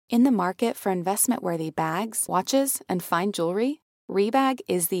In the market for investment-worthy bags, watches, and fine jewelry, RHOBH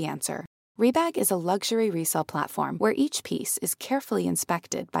is the answer. RHOBH is a luxury resale platform where each piece is carefully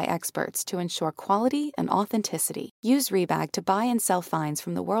inspected by experts to ensure quality and authenticity. Use RHOBH to buy and sell finds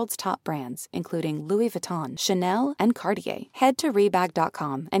from the world's top brands, including Louis Vuitton, Chanel, and Cartier. Head to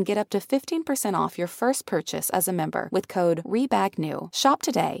RHOBH.com and get up to 15% off your first purchase as a member with code RHOBHNEW. Shop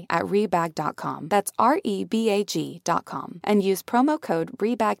today at RHOBH.com. That's REBAG.com. And use promo code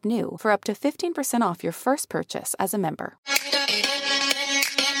RHOBHNEW for up to 15% off your first purchase as a member.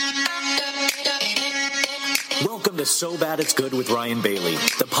 Welcome to So Bad It's Good with Ryan Bailey,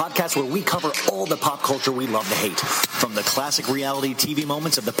 the podcast where we cover all the pop culture we love to hate, from the classic reality TV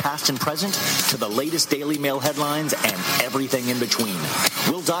moments of the past and present to the latest Daily Mail headlines and everything in between.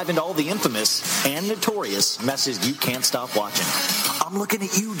 We'll dive into all the infamous and notorious messes you can't stop watching. I'm looking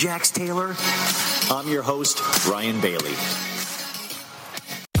at you, Jax Taylor. I'm your host, Ryan Bailey.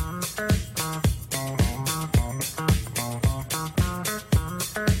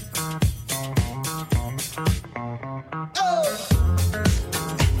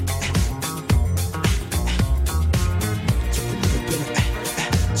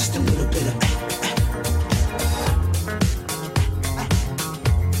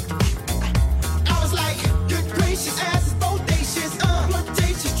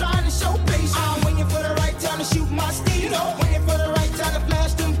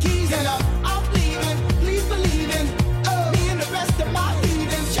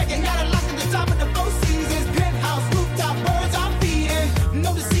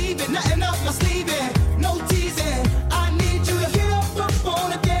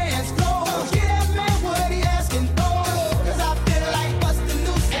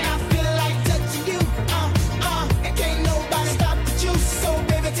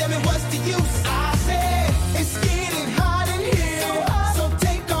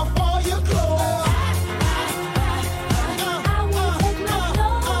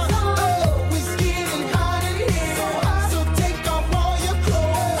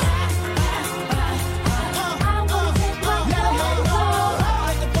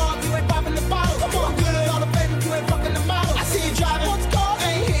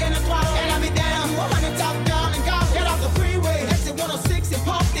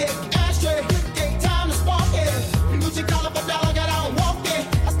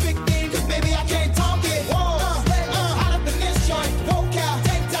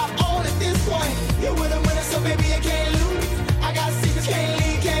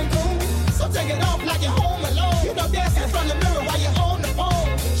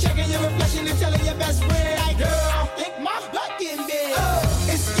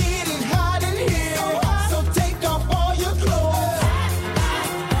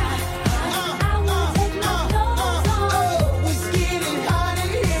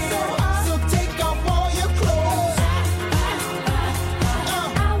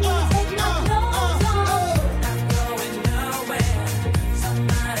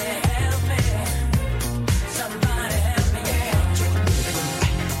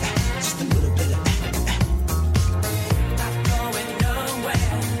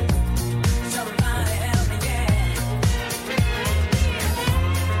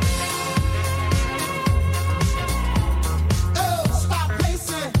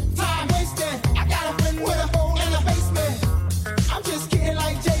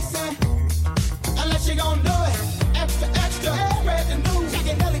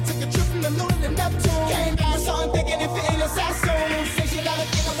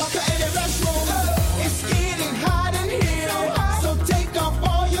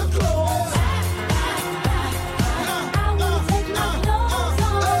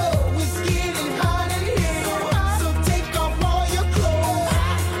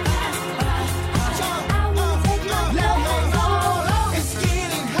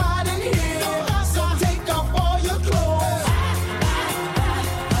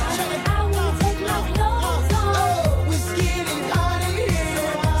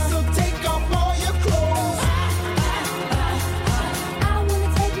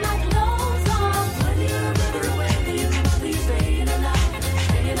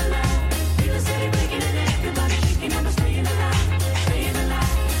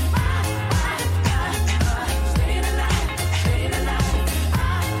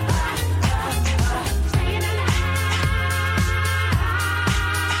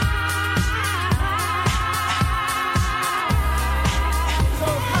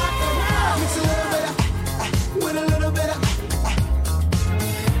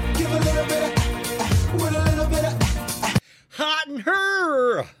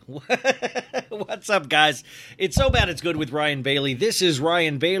 What's up, guys? It's So Bad It's Good with Ryan Bailey. This is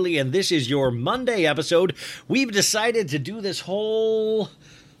Ryan Bailey, and this is your Monday episode. We've decided to do this whole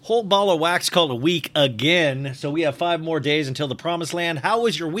ball of wax called a week again. So we have 5 more days until the promised land. How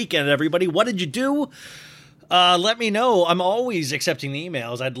was your weekend, everybody? What did you do? Let me know. I'm always accepting the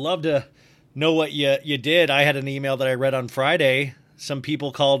emails. I'd love to know what you did. I had an email that I read on Friday. Some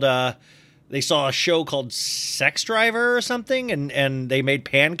people called... They saw a show called Sex Driver or something, and they made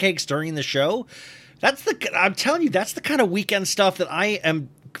pancakes during the show. I'm telling you, that's the kind of weekend stuff that I am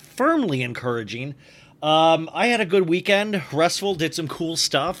firmly encouraging. I had a good weekend. Restful, did some cool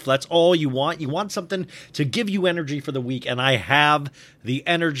stuff. That's all you want. You want something to give you energy for the week, and I have the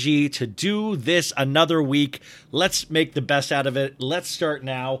energy to do this another week. Let's make the best out of it. Let's start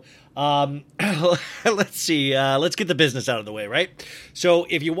now. Let's see. Let's get the business out of the way, right? So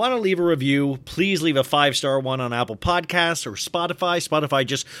if you want to leave a review, please leave a 5-star one on Apple Podcasts or Spotify. Spotify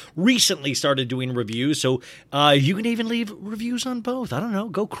just recently started doing reviews, so you can even leave reviews on both. I don't know.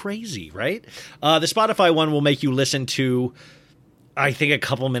 Go crazy, right? The Spotify one will make you listen to, I think, a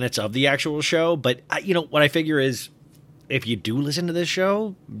couple minutes of the actual show, but what I figure is, if you do listen to this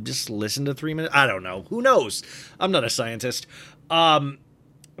show, just listen to 3 minutes. I don't know. Who knows? I'm not a scientist.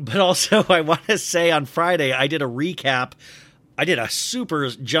 But also, I want to say on Friday, I did a recap. I did a super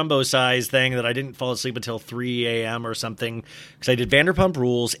jumbo size thing that I didn't fall asleep until 3 a.m. or something, because I did Vanderpump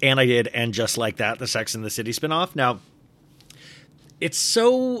Rules, and I did And Just Like That, the Sex and the City spinoff. Now, it's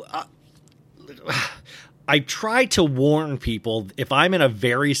so... I try to warn people, if I'm in a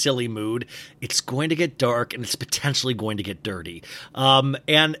very silly mood, it's going to get dark and it's potentially going to get dirty.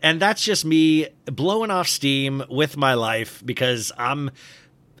 And that's just me blowing off steam with my life, because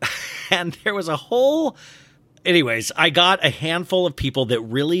and there was a whole... Anyways, I got a handful of people that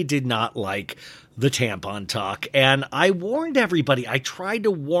really did not like the tampon talk, and I warned everybody. I tried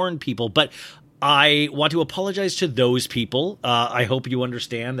to warn people, but I want to apologize to those people. I hope you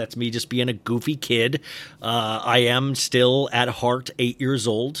understand that's me just being a goofy kid. I am still at heart 8 years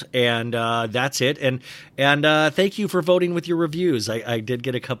old, and that's it. And thank you for voting with your reviews. I did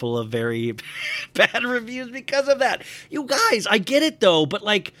get a couple of very bad reviews because of that. You guys, I get it though, but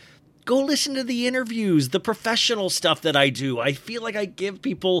go listen to the interviews, the professional stuff that I do. I feel like I give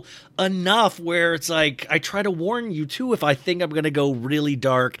people enough where it's like, I try to warn you too if I think I'm going to go really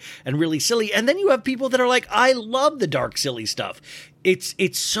dark and really silly. And then you have people that are like, I love the dark, silly stuff. It's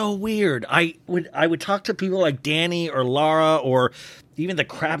so weird. I would talk to people like Danny or Lara or even the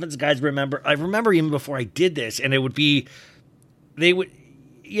Kravitz guys. I remember even before I did this, and they would,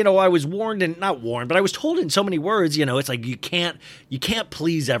 I was warned, and not warned, but I was told in so many words, it's like you can't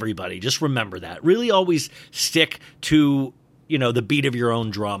please everybody. Just remember that. Really always stick to, the beat of your own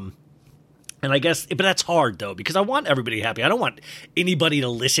drum. And I guess, but that's hard though, because I want everybody happy. I don't want anybody to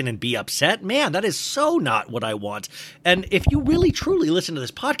listen and be upset. Man, that is so not what I want. And if you really truly listen to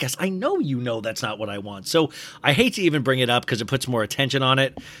this podcast, I know that's not what I want. So I hate to even bring it up because it puts more attention on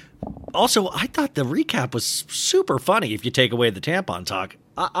it. Also, I thought the recap was super funny if you take away the tampon talk.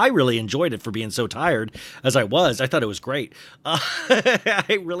 I really enjoyed it for being so tired as I was. I thought it was great.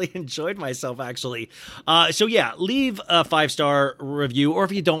 I really enjoyed myself, actually. So yeah, leave a 5-star review, or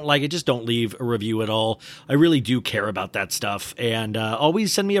if you don't like it, just don't leave a review at all. I really do care about that stuff. And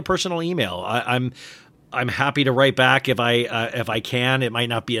always send me a personal email. I'm happy to write back if I can. It might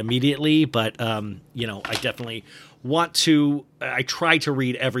not be immediately, but I definitely want to. I try to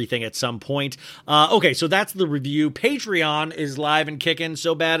read everything at some point. Okay, so that's the review. Patreon is live and kicking.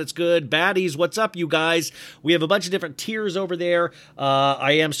 So Bad It's Good. Baddies, what's up, you guys? We have a bunch of different tiers over there.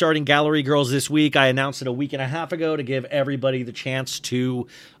 I am starting Gallery Girls this week. I announced it a week and a half ago to give everybody the chance to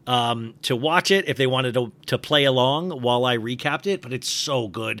watch it if they wanted to play along while I recapped it, but it's so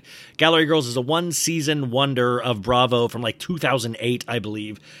good. Gallery Girls is a 1-season wonder of Bravo from 2008, I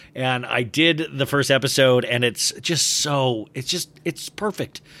believe. And I did the first episode, and it's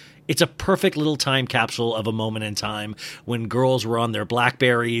perfect. It's a perfect little time capsule of a moment in time when girls were on their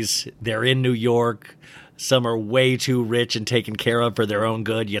Blackberries. They're in New York. Some are way too rich and taken care of for their own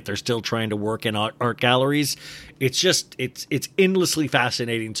good, yet they're still trying to work in art galleries. It's endlessly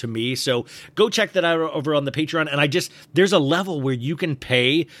fascinating to me. So go check that out over on the Patreon. And there's a level where you can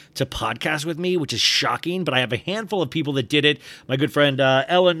pay to podcast with me, which is shocking, but I have a handful of people that did it. My good friend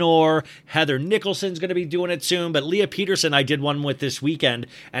Eleanor, Heather Nicholson's going to be doing it soon, but Leah Peterson I did one with this weekend,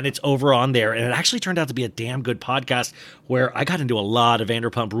 and it's over on there. And it actually turned out to be a damn good podcast where I got into a lot of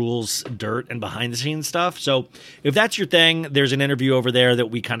Vanderpump Rules dirt and behind the scenes stuff. So if that's your thing, there's an interview over there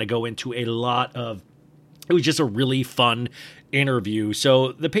that we kind of go into a lot of It was just a really fun interview.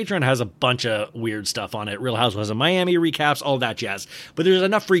 So the Patreon has a bunch of weird stuff on it. Real Housewives of Miami recaps, all that jazz. But there's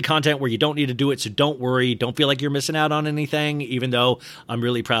enough free content where you don't need to do it, so don't worry. Don't feel like you're missing out on anything, even though I'm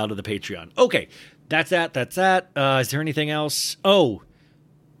really proud of the Patreon. Okay, that's that. Is there anything else? Oh,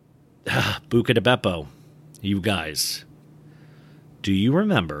 Buca de Beppo. You guys, do you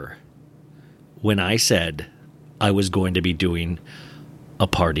remember when I said I was going to be doing a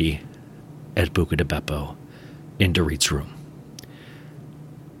party at Buca de Beppo in Dorit's room?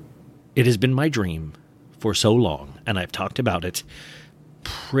 It has been my dream for so long, and I've talked about it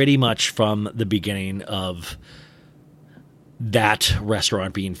pretty much from the beginning of that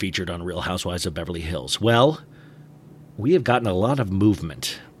restaurant being featured on Real Housewives of Beverly Hills. Well, we have gotten a lot of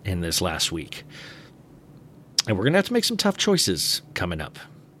movement in this last week, and we're going to have to make some tough choices coming up.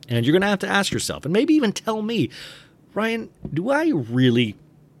 And you're going to have to ask yourself, and maybe even tell me, Ryan, do I really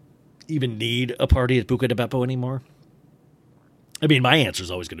even need a party at Buca de Beppo anymore? I mean, my answer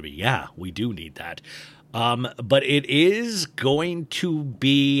is always going to be, yeah, we do need that. But it is going to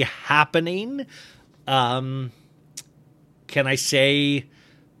be happening. Can I say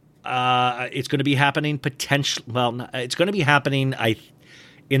it's going to be happening potentially? Well, it's going to be happening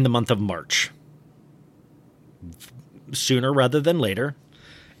in the month of March. Sooner rather than later.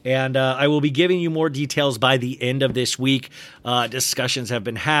 And I will be giving you more details by the end of this week. Discussions have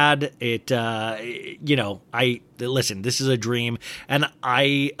been had. Listen, this is a dream. And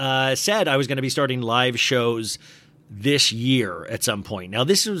I said I was going to be starting live shows this year at some point. Now,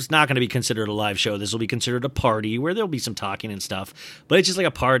 this is not going to be considered a live show. This will be considered a party where there'll be some talking and stuff. But it's just like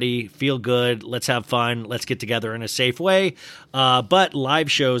a party. Feel good. Let's have fun. Let's get together in a safe way. But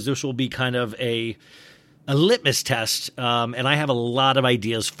live shows, this will be kind of a litmus test, and I have a lot of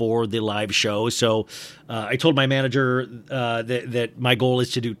ideas for the live show. So I told my manager that my goal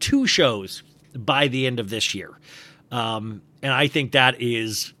is to do 2 shows by the end of this year. And I think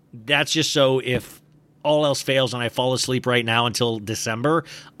that's just so if all else fails and I fall asleep right now until December,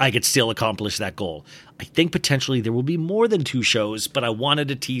 I could still accomplish that goal. I think potentially there will be more than 2 shows, but I wanted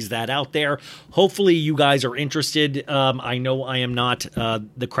to tease that out there. Hopefully you guys are interested. I know I am not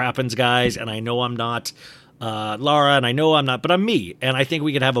the Crappens guys, and I know I'm not Laura, and I know I'm not, but I'm me, and I think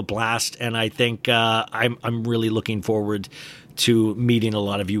we could have a blast. And I think I'm really looking forward to meeting a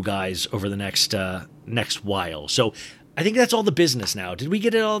lot of you guys over the next while. So I think that's all the business now. Did we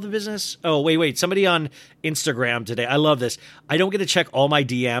get it all the business? Oh, wait. Somebody on Instagram today. I love this. I don't get to check all my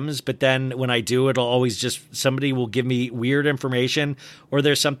DMs, but then when I do, it'll always just, somebody will give me weird information, or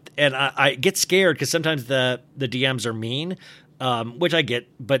there's some, and I get scared because sometimes the DMs are mean, which I get,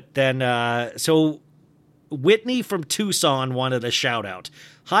 but then, so Whitney from Tucson wanted a shout out.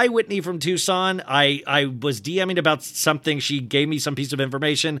 Hi, Whitney from Tucson. I was DMing about something. She gave me some piece of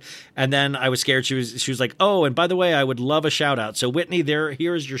information, and then I was scared. She was like, oh, and by the way, I would love a shout out. So Whitney,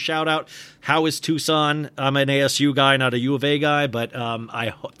 here is your shout out. How is Tucson? I'm an ASU guy, not a U of A guy, but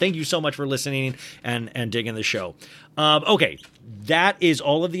I thank you so much for listening and digging the show. Okay, that is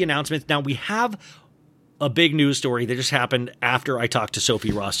all of the announcements. Now we have a big news story that just happened after I talked to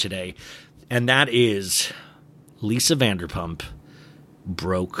Sophie Ross today. And that is Lisa Vanderpump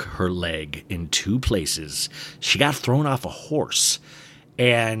broke her leg in 2 places. She got thrown off a horse,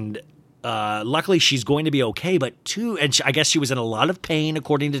 and luckily she's going to be okay, I guess she was in a lot of pain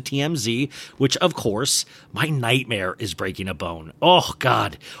according to TMZ, which of course, my nightmare is breaking a bone. Oh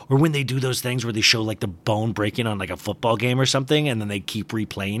God. Or when they do those things where they show like the bone breaking on like a football game or something, and then they keep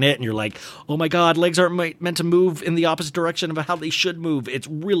replaying it and you're like, oh my God, legs aren't meant to move in the opposite direction of how they should move. It's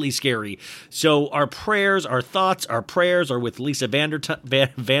really scary. So our prayers, our thoughts, our prayers are with Lisa Vanderpump.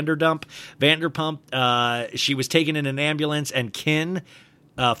 She was taken in an ambulance, and Ken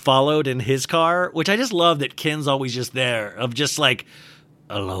followed in his car, which I just love that Ken's always just there, of just like,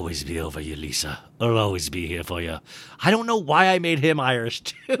 I'll always be over you, Lisa. I'll always be here for you. I don't know why I made him Irish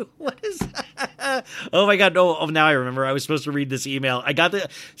too. What is that? Oh my God. No. Oh, now I remember. I was supposed to read this email. My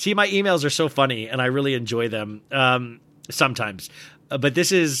emails are so funny and I really enjoy them sometimes. But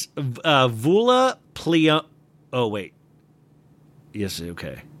this is Vula Pleo. Oh, wait. Yes.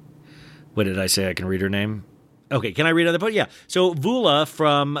 Okay. What did I say? I can read her name. Okay, can I read another part? Yeah. So Vula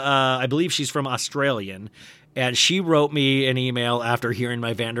from, I believe she's from Australian, and she wrote me an email after hearing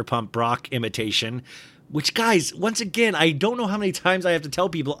my Vanderpump Brock imitation, which, guys, once again, I don't know how many times I have to tell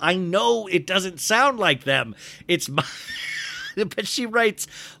people, I know it doesn't sound like them. It's my... But she writes,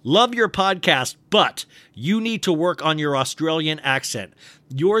 love your podcast, but you need to work on your Australian accent.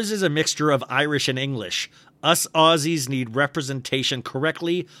 Yours is a mixture of Irish and English. Us Aussies need representation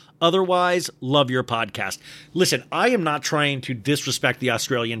correctly. Otherwise, love your podcast. Listen, I am not trying to disrespect the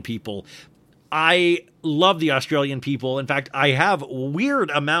Australian people. I love the Australian people. In fact, I have a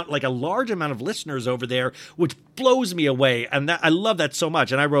large amount of listeners over there, which blows me away. And I love that so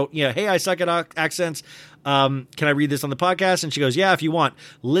much. And I wrote, hey, I suck at accents. Can I read this on the podcast? And she goes, yeah, if you want.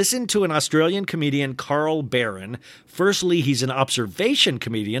 Listen to an Australian comedian, Carl Barron. Firstly, he's an observation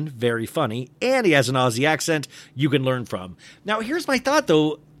comedian, very funny, and he has an Aussie accent you can learn from. Now, here's my thought,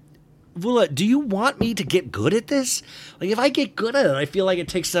 though. Vula, do you want me to get good at this? Like, if I get good at it, I feel like it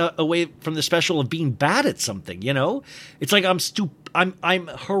takes away from the special of being bad at something, you know? It's like I'm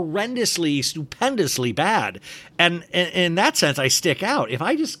horrendously, stupendously bad. And in that sense, I stick out. If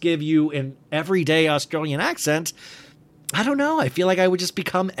I just give you an everyday Australian accent, I don't know. I feel like I would just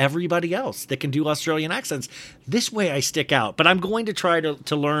become everybody else that can do Australian accents. This way I stick out. But I'm going to try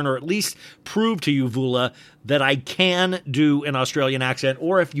to learn, or at least prove to you, Vula, that I can do an Australian accent,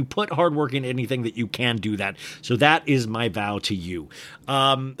 or if you put hard work in anything, that you can do that. So that is my vow to you.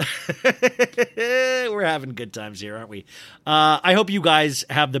 We're having good times here, aren't we? I hope you guys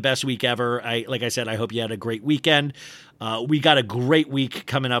have the best week ever. Like I said, I hope you had a great weekend. We got a great week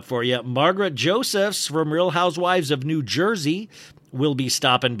coming up for you. Margaret Josephs from Real Housewives of New Jersey will be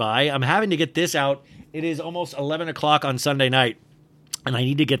stopping by. I'm having to get this out. It is almost 11 o'clock on Sunday night, and I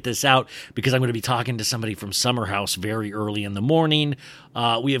need to get this out because I'm going to be talking to somebody from Summer House very early in the morning.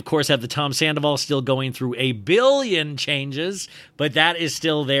 We, of course, have the Tom Sandoval still going through a billion changes, but that is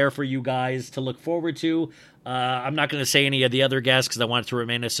still there for you guys to look forward to. I'm not going to say any of the other guests because I want it to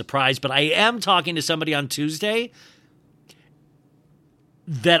remain a surprise, but I am talking to somebody on Tuesday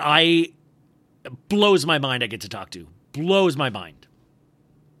that blows my mind I get to talk to. Blows my mind.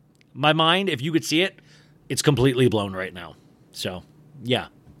 My mind, if you could see it, it's completely blown right now. So, yeah.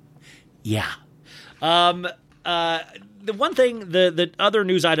 The one thing, the other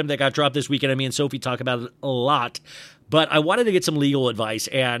news item that got dropped this weekend, me and Sophie talk about it a lot, but I wanted to get some legal advice,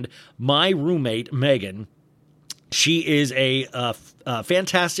 and my roommate, Megan, she is a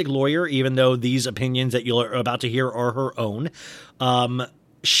fantastic lawyer, even though these opinions that you're about to hear are her own.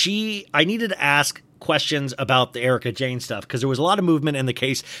 I needed to ask questions about the Erika Jayne stuff because there was a lot of movement in the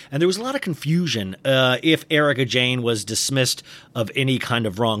case, and there was a lot of confusion if Erika Jayne was dismissed of any kind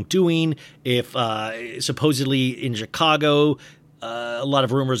of wrongdoing, if supposedly in Chicago, a lot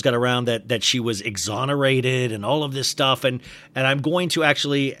of rumors got around that she was exonerated and all of this stuff. And I'm going to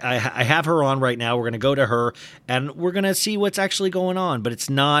actually, I have her on right now. We're going to go to her and we're going to see what's actually going on. But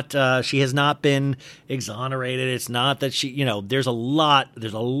it's not, she has not been exonerated. It's not that she, there's a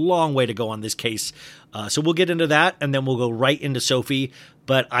long way to go on this case. So we'll get into that and then we'll go right into Sophie.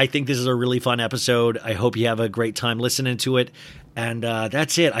 But I think this is a really fun episode. I hope you have a great time listening to it. And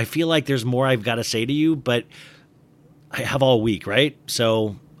that's it. I feel like there's more I've got to say to you, but I have all week, right?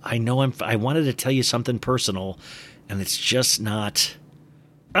 So I know I wanted to tell you something personal, and it's just not.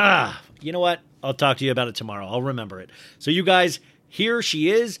 You know what? I'll talk to you about it tomorrow. I'll remember it. So you guys, here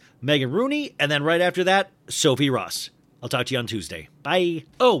she is, Megan Rooney, and then right after that, Sophie Ross. I'll talk to you on Tuesday. Bye.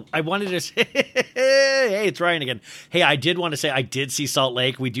 Oh, I wanted to say, hey, it's Ryan again. Hey, I did want to say I did see Salt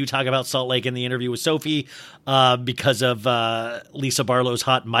Lake. We do talk about Salt Lake in the interview with Sophie because of Lisa Barlow's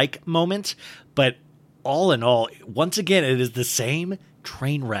hot mic moment, but all in all, once again, it is the same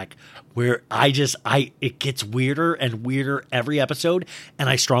train wreck where it gets weirder and weirder every episode. And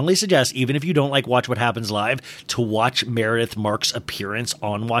I strongly suggest, even if you don't like Watch What Happens Live, to watch Meredith Marks' appearance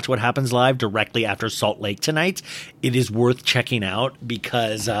on Watch What Happens Live directly after Salt Lake tonight. It is worth checking out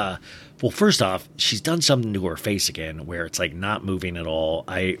because, well, first off, she's done something to her face again where it's like not moving at all.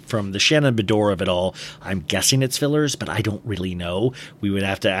 From the Shannon Bedore of it all, I'm guessing it's fillers, but I don't really know. We would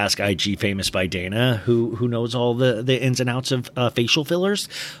have to ask IG Famous by Dana, who knows all the ins and outs of facial fillers.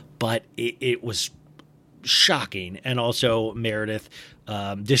 But it was shocking. And also Meredith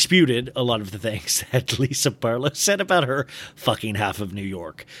disputed a lot of the things that Lisa Barlow said about her fucking half of New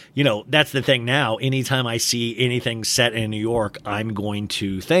York. That's the thing now. Anytime I see anything set in New York, I'm going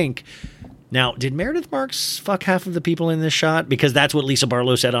to think, now, did Meredith Marks fuck half of the people in this shot? Because that's what Lisa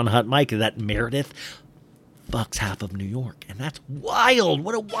Barlow said on Hot Mic, that Meredith fucks half of New York. And that's wild.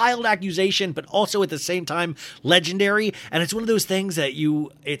 What a wild accusation, but also at the same time legendary. And it's one of those things that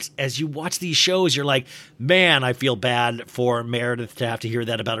as you watch these shows, you're like, man, I feel bad for Meredith to have to hear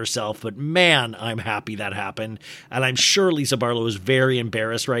that about herself, but man, I'm happy that happened. And I'm sure Lisa Barlow is very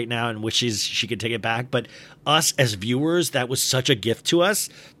embarrassed right now and wishes she could take it back. But us as viewers, that was such a gift to us.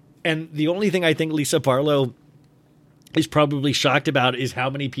 And the only thing I think Lisa Barlow is probably shocked about is how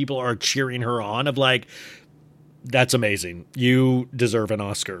many people are cheering her on of like, that's amazing. You deserve an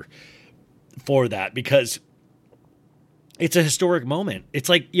Oscar for that because it's a historic moment. It's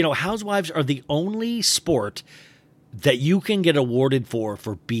like, Housewives are the only sport that you can get awarded for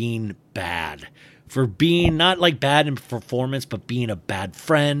being bad, for being not like bad in performance, but being a bad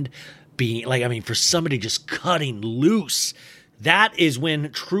friend, being like, I mean, for somebody just cutting loose. That is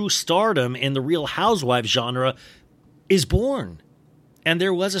when true stardom in the Real Housewives genre is born. And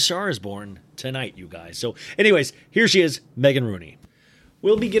there was a Star is Born tonight, you guys. So anyways, here she is, Megan Rooney.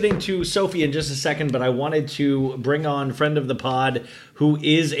 We'll be getting to Sophie in just a second, but I wanted to bring on friend of the pod who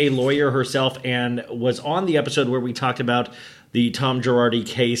is a lawyer herself and was on the episode where we talked about the Tom Girardi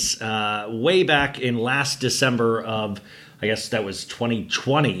case way back in last December of, I guess that was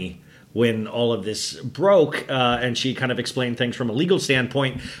 2020, when all of this broke, and she kind of explained things from a legal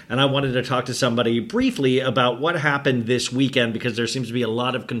standpoint. And I wanted to talk to somebody briefly about what happened this weekend, because there seems to be a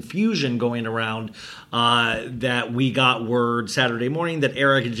lot of confusion going around that we got word Saturday morning that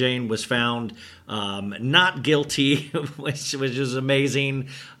Erika Jayne was found not guilty, which is amazing,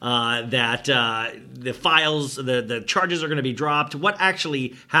 that the files, the charges are going to be dropped. What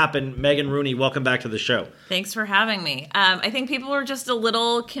actually happened? Megan Rooney, welcome back to the show. Thanks for having me. I think people were just a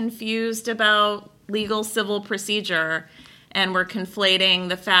little confused about legal civil procedure, and were conflating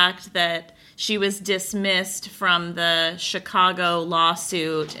the fact that she was dismissed from the Chicago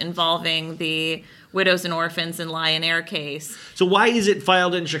lawsuit involving the Widows and Orphans and Lion Air case. So why is it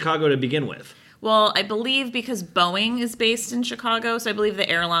filed in Chicago to begin with? Well, I believe because Boeing is based in Chicago, so I believe the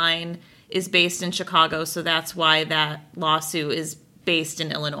airline is based in Chicago, so that's why that lawsuit is based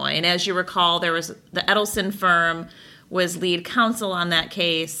in Illinois. And as you recall, there was the Edelson firm was lead counsel on that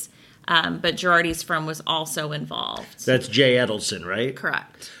case, but Girardi's firm was also involved. That's Jay Edelson, right?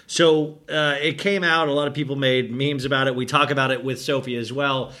 Correct. So it came out, a lot of people made memes about it. We talk about it with Sophie as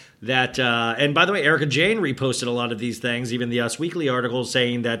well. That and by the way, Erika Jayne reposted a lot of these things, even the Us Weekly article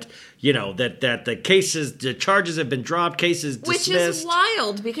saying that, you know, that the charges have been dropped, cases dismissed. Which is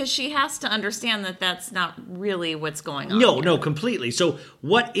wild, because she has to understand that that's not really what's going on. No, completely. So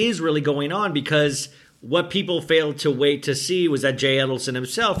what is really going on? Because what people failed to wait to see was that Jay Edelson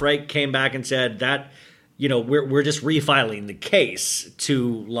himself, right, came back and said that, you know, we're just refiling the case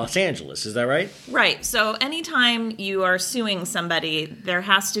to Los Angeles. Is that right? Right. So anytime you are suing somebody, there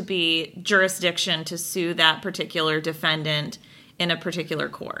has to be jurisdiction to sue that particular defendant in a particular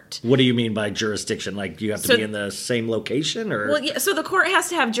court. What do you mean by jurisdiction? Like, do you have to be in the same location? Or? Well, yeah, so the court has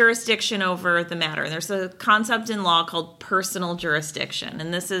to have jurisdiction over the matter. There's a concept in law called personal jurisdiction.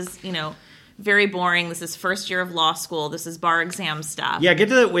 And this is, you know, very boring. This is first year of law school. This is bar exam stuff. Yeah, get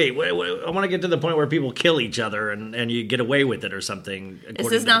to the wait. I want to get to the point where people kill each other and you get away with it or something.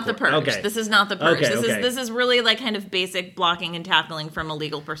 This is not the purge. Okay. This is not the purge. Okay, This is really like kind of basic blocking and tackling from a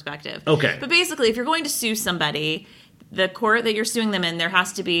legal perspective. Okay. But basically, if you're going to sue somebody, the court that you're suing them in, there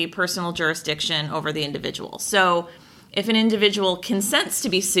has to be personal jurisdiction over the individual. So if an individual consents to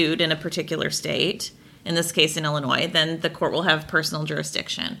be sued in a particular state, in this case in Illinois, then the court will have personal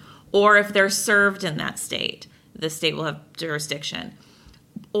jurisdiction. Or if they're served in that state, the state will have jurisdiction.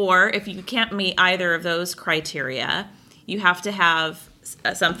 Or if you can't meet either of those criteria, you have to have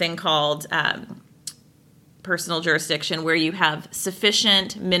something called personal jurisdiction, where you have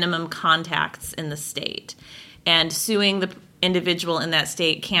sufficient minimum contacts in the state. And suing the individual in that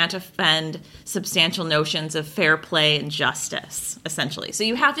state can't offend substantial notions of fair play and justice, essentially. So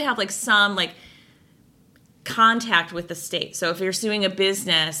you have to have like some like contact with the state. So if you're suing a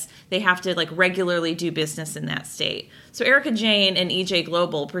business, they have to like regularly do business in that state. So Erika Jayne and EJ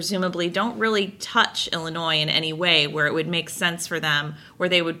Global presumably don't really touch Illinois in any way where it would make sense for them, where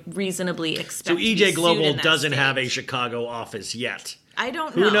they would reasonably expect. So EJ Global doesn't have a Chicago office yet. I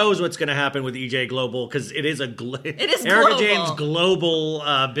don't know. Who knows what's going to happen with EJ Global, because it is it is Erika global. Jayne's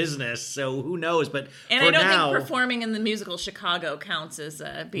global business, so who knows? But and for I don't now, think performing in the musical Chicago counts as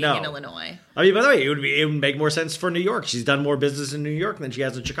being in Illinois. I mean, by the way, it would make more sense for New York. She's done more business in New York than she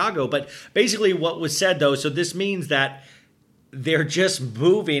has in Chicago. But basically what was said, though, so this means that they're just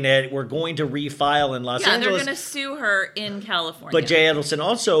moving it. We're going to refile in Los Angeles. Yeah, they're going to sue her in California. But Jay Edelson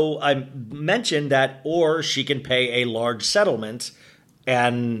also mentioned that, or she can pay a large settlement,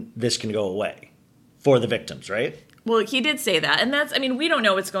 and this can go away for the victims, right? Well, he did say that. And that's, I mean, we don't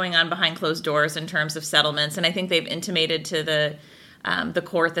know what's going on behind closed doors in terms of settlements. And I think they've intimated to the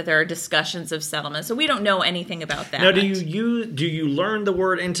court that there are discussions of settlements. So we don't know anything about that. Now, do you learn the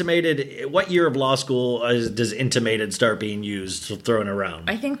word intimated? What year of law school does intimated start being used, thrown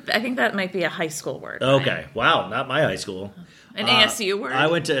around? I think that might be a high school word. Okay. Right? Wow, not my high school. An ASU word? I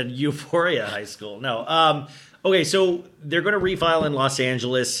went to Euphoria High School. No. Okay, so they're going to refile in Los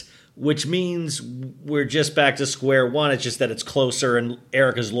Angeles, which means we're just back to square one. It's just that it's closer and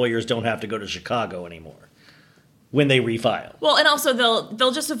Erika's lawyers don't have to go to Chicago anymore. when they refile. Well, and also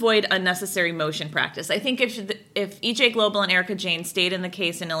they'll just avoid unnecessary motion practice. I think if EJ Global and Erika Jayne stayed in the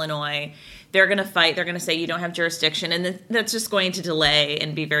case in Illinois, they're going to fight. They're going to say you don't have jurisdiction, and that's just going to delay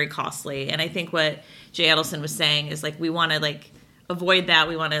and be very costly. And I think what Jay Adelson was saying is like we want to like avoid that.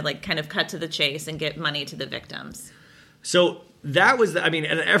 We want to like kind of cut to the chase and get money to the victims. So that was, and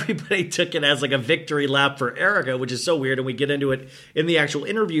everybody took it as like a victory lap for Erika, which is so weird, and we get into it in the actual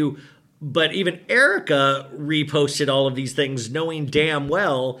interview. But even Erika reposted all of these things knowing damn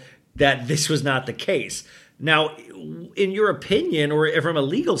well that this was not the case. Now, in your opinion, or from a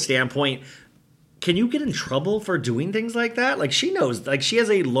legal standpoint, can you get in trouble for doing things like that? Like, she knows, like, she has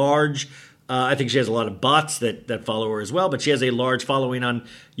a large, I think she has a lot of bots that follow her as well, but she has a large following on,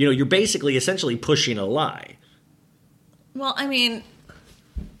 you're basically essentially pushing a lie. Well, I mean,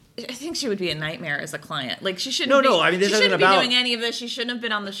 I think she would be a nightmare as a client. Like, she shouldn't this she isn't shouldn't be about doing any of this. She shouldn't have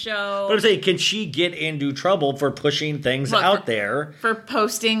been on the show. But I'm saying, can she get into trouble for pushing things out there? For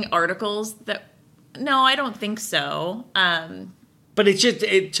posting articles that... No, I don't think so. But it's just,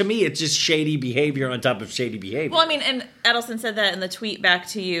 to me, it's just shady behavior on top of shady behavior. Well, I mean, and Adelson said that in the tweet back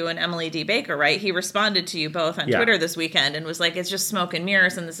to you and Emily D. Baker, right? He responded to you both on Twitter this weekend and was like, it's just smoke and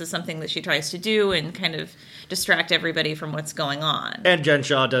mirrors, and this is something that she tries to do and kind of distract everybody from what's going on. And Jen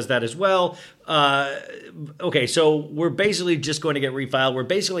Shah does that as well. Okay, so we're basically just going to get refiled. We're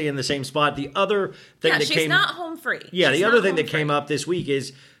basically in the same spot. The other thing that she's not home free. Yeah, the other thing that came up this week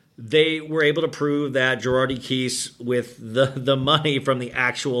is they were able to prove that Girardi Keese, with the money from the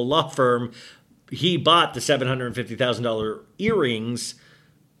actual law firm, he bought the $750,000 earrings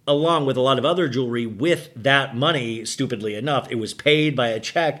along with a lot of other jewelry with that money. Stupidly enough, it was paid by a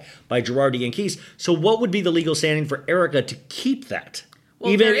check by Girardi and Keese. So what would be the legal standing for Erika to keep that,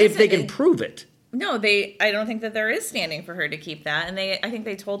 even if they can prove it? No, I don't think that there is standing for her to keep that. And I think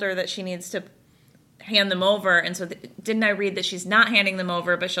they told her that she needs to hand them over, and so didn't I read that she's not handing them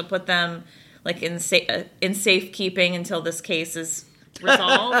over, but she'll put them like in safekeeping until this case is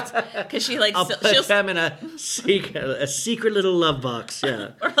resolved? Because she'll put them in a secret little love box,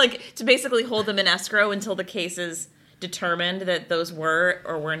 yeah, or like to basically hold them in escrow until the case is determined that those were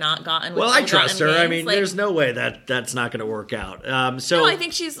or were not gotten. Well, I trust her. Gains. I mean, there's no way that's not going to work out. No, I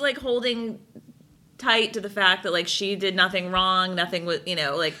think she's like holding tight to the fact that like she did nothing wrong, nothing was,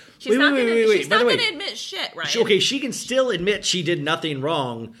 like she's not going to admit shit, right? Okay, she can still admit she did nothing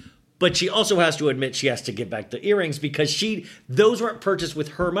wrong, but she also has to admit she has to get back the earrings because those weren't purchased with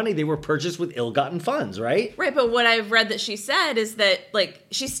her money, they were purchased with ill-gotten funds, right? Right, but what I've read that she said is that like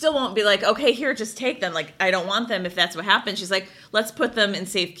she still won't be like, okay, here, just take them. Like, I don't want them if that's what happened. She's like, let's put them in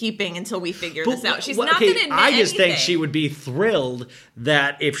safekeeping until we figure this out. She's not going to admit I just anything. think she would be thrilled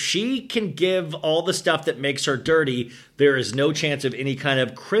that if she can give all the stuff that makes her dirty, there is no chance of any kind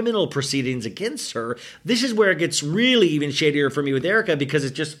of criminal proceedings against her. This is where it gets really even shadier for me with Erika, because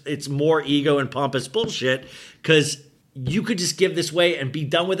it's more ego and pompous bullshit, because you could just give this away and be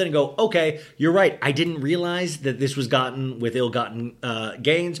done with it and go, okay, you're right. I didn't realize that this was gotten with ill-gotten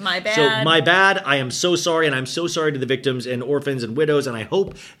gains. My bad. So my bad. I am so sorry, and I'm so sorry to the victims and orphans and widows, and I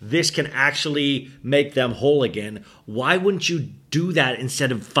hope this can actually make them whole again. Why wouldn't you do that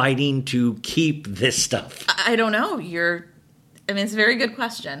instead of fighting to keep this stuff? I don't know. It's a very good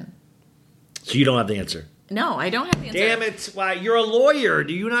question. So you don't have the answer? No, I don't have the answer. Damn it. Why? You're a lawyer.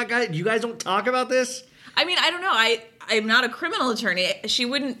 You guys don't talk about this? I mean, I don't know. I'm not a criminal attorney.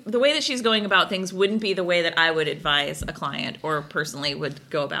 The way that she's going about things wouldn't be the way that I would advise a client or personally would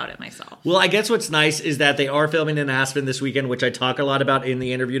go about it myself. Well, I guess what's nice is that they are filming in Aspen this weekend, which I talk a lot about in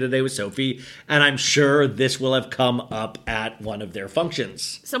the interview today with Sophie, and I'm sure this will have come up at one of their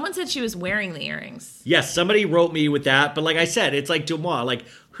functions. Someone said she was wearing the earrings. Yes, somebody wrote me with that, but like I said, it's like Dumois. Like,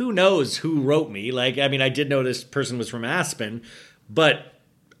 who knows who wrote me? Like, I mean, I did know this person was from Aspen, but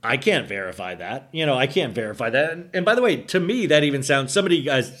I can't verify that. I can't verify that. And by the way, to me, that even sounds... Somebody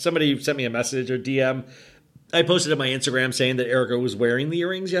sent me a message or DM. I posted on my Instagram saying that Erika was wearing the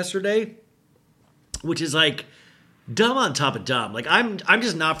earrings yesterday, which is like dumb on top of dumb. Like, I'm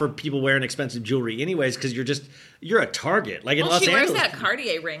just not for people wearing expensive jewelry anyways, because you're a target. Like in Los Angeles, she wears that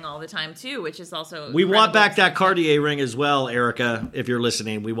Cartier ring all the time too, which is also... We want back that Cartier ring as well, Erika, if you're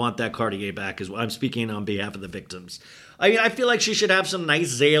listening. We want that Cartier back as well. I'm speaking on behalf of the victims. I mean, I feel like she should have some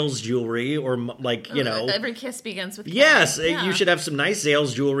nice Zales jewelry, or like, every kiss begins with yes, yeah. You should have some nice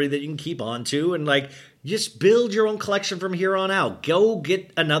Zales jewelry that you can keep on to, and like, just build your own collection from here on out. Go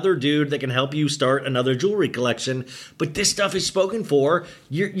get another dude that can help you start another jewelry collection. But this stuff is spoken for.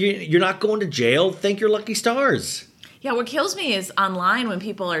 You're not going to jail. Thank your lucky stars. Yeah, what kills me is online when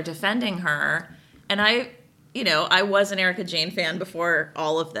people are defending her, and I I was an Erika Jayne fan before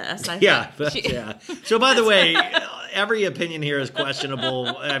all of this. Yeah. So, by the way, every opinion here is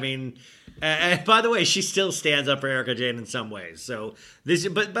questionable. I mean, and by the way, she still stands up for Erika Jayne in some ways. So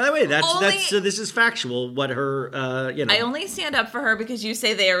but by the way, this is factual. What her, I only stand up for her because you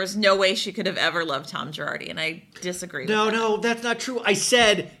say there was no way she could have ever loved Tom Girardi, and I disagree. No, that's not true. I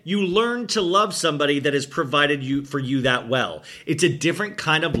said you learn to love somebody that has provided for you that well. It's a different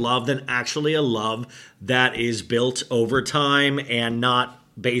kind of love than actually a love that is built over time and not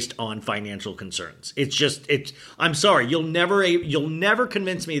based on financial concerns. I'm sorry, you'll never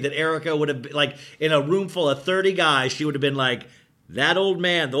convince me that Erika would have been, like, in a room full of 30 guys, she would have been like, that old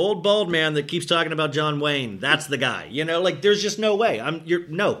man, the old bald man that keeps talking about John Wayne, that's the guy. There's just no way.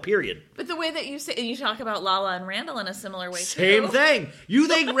 No, period. But the way that you talk about Lala and Randall in a similar way too. Same thing. You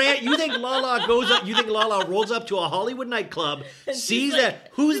think Lala goes up? You think Lala rolls up to a Hollywood nightclub, sees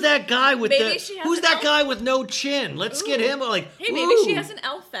who's that guy with guy with no chin? Let's get him. Like, hey, maybe she has an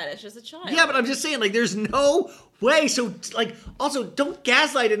elf fetish as a child. Yeah, but I'm just saying, like, there's no way. So, like, also, don't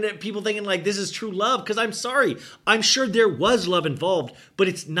gaslight into people thinking, like, this is true love, because I'm sorry. I'm sure there was love involved, but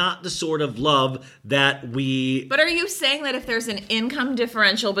it's not the sort of love that we... But are you saying that if there's an income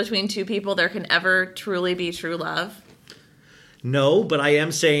differential between two people, there can ever truly be true love? No, but I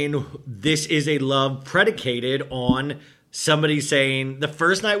am saying this is a love predicated on somebody saying, the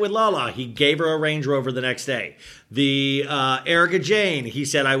first night with Lala, he gave her a Range Rover the next day. The Erika Jayne, he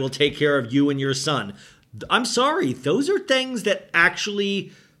said, I will take care of you and your son. I'm sorry, those are things that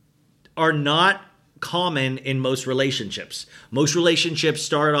actually are not common in most relationships. Most relationships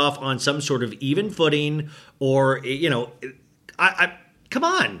start off on some sort of even footing, or, come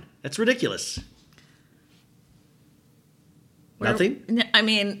on, that's ridiculous. Nothing? I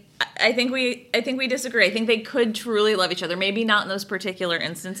mean, I think we disagree. I think they could truly love each other. Maybe not in those particular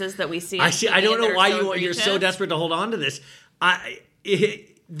instances that we see. I don't know why you're so desperate to hold on to this. I'm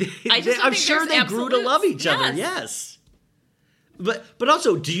sure they grew to love each other. Yes. But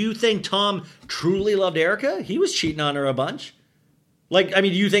also, do you think Tom truly loved Erika? He was cheating on her a bunch. Like, I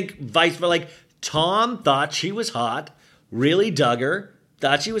mean, do you think like, Tom thought she was hot, really dug her,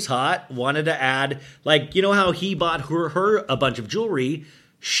 thought she was hot, wanted to add, like, how he bought her a bunch of jewelry?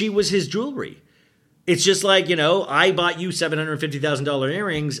 She was his jewelry. It's just like, I bought you $750,000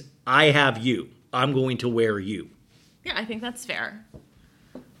 earrings. I have you. I'm going to wear you. Yeah, I think that's fair.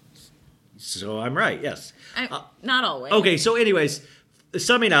 So I'm right, yes. Not always. Okay, so anyways,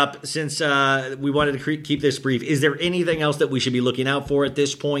 summing up, since we wanted to keep this brief, is there anything else that we should be looking out for at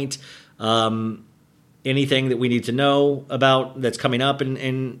this point? Anything that we need to know about that's coming up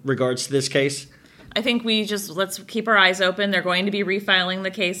in regards to this case? I think let's keep our eyes open. They're going to be refiling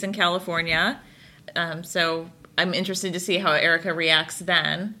the case in California. So I'm interested to see how Erika reacts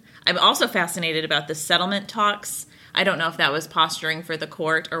then. I'm also fascinated about the settlement talks. I don't know if that was posturing for the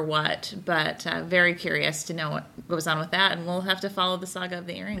court or what, but very curious to know what goes on with that, and we'll have to follow the saga of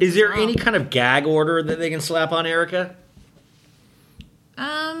the earrings. Is there any kind of gag order that they can slap on Erika?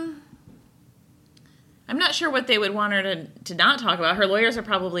 I'm not sure what they would want her to not talk about. Her lawyers are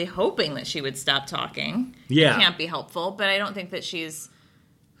probably hoping that she would stop talking. Yeah. It can't be helpful, but I don't think that she's...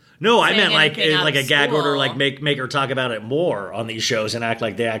 No, I meant like a gag order, like make her talk about it more on these shows and act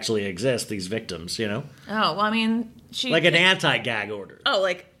like they actually exist, these victims, Oh, well, I mean... Like an anti-gag order. Oh,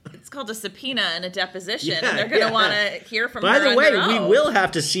 like it's called a subpoena and a deposition, and they're going to want to hear from her. By the way, we will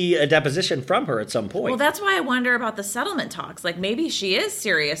have to see a deposition from her at some point. Well, that's why I wonder about the settlement talks. Like, maybe she is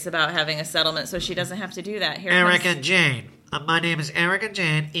serious about having a settlement, so she doesn't have to do that. Erika Jayne. My name is Erika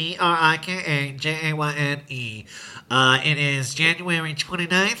Jayne, ErikaJayne. It is January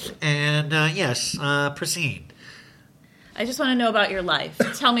 29th, and yes, proceed. I just want to know about your life.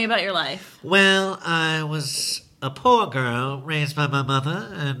 Tell me about your life. Well, I was a poor girl raised by my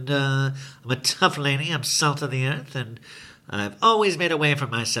mother, and I'm a tough lady. I'm salt of the earth, and I've always made a way for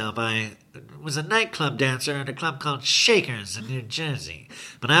myself. I was a nightclub dancer at a club called Shakers in New Jersey,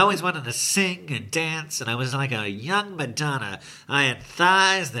 but I always wanted to sing and dance, and I was like a young Madonna. I had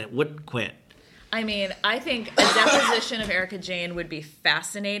thighs that wouldn't quit. I mean, I think a deposition of Erika Jayne would be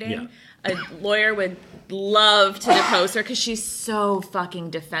fascinating. Yeah. A lawyer would love to depose her because she's so fucking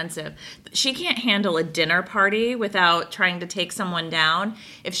defensive. She can't handle a dinner party without trying to take someone down.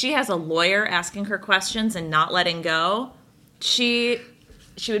 If she has a lawyer asking her questions and not letting go, she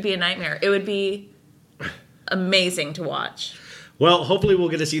would be a nightmare. It would be amazing to watch. Well, hopefully we'll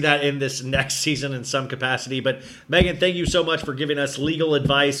get to see that in this next season in some capacity. But Megan, thank you so much for giving us legal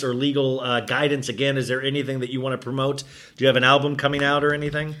advice or legal guidance. Again, is there anything that you want to promote? Do you have an album coming out or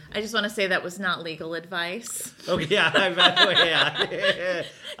anything? I just want to say that was not legal advice. Okay, yeah.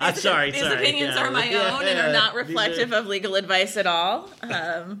 I'm sorry. These opinions are my own and are not reflective of legal advice at all,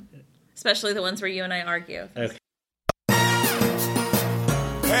 especially the ones where you and I argue. Okay.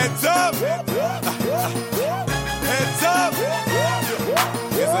 Heads up! Heads up!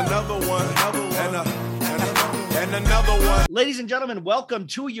 Here's another one, and another one. Ladies and gentlemen, welcome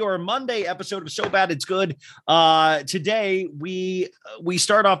to your Monday episode of So Bad It's Good. Today, we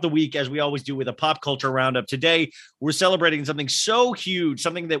start off the week, as we always do, with a pop culture roundup. Today, we're celebrating something so huge,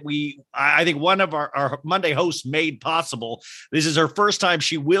 something that I think one of our Monday hosts made possible. This is her first time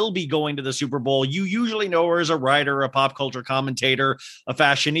she will be going to the Super Bowl. You usually know her as a writer, a pop culture commentator, a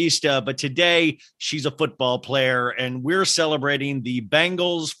fashionista, but today she's a football player, and we're celebrating the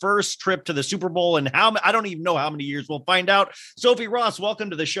Bengals' first trip to the Super Bowl. And I don't even know how many years. We'll find out. Sophie Ross, welcome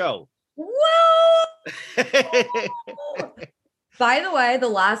to the show. Whoa! By the way, the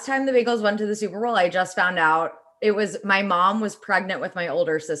last time the Bengals went to the Super Bowl, I just found out it was my mom was pregnant with my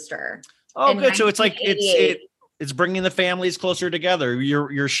older sister. Oh, good. So it's like it's bringing the families closer together.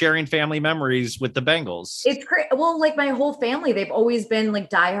 You're sharing family memories with the Bengals. It's great. Well, like my whole family, they've always been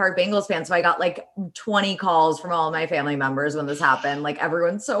like diehard Bengals fans. So I got like 20 calls from all of my family members when this happened. Like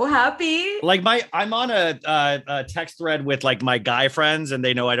everyone's so happy. Like I'm on a text thread with like my guy friends, and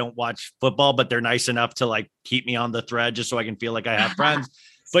they know I don't watch football, but they're nice enough to like keep me on the thread just so I can feel like I have friends.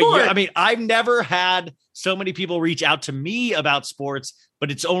 But yeah, I mean, I've never had so many people reach out to me about sports,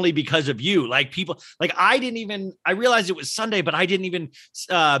 but it's only because of you. Like people, like I realized it was Sunday, but I didn't even,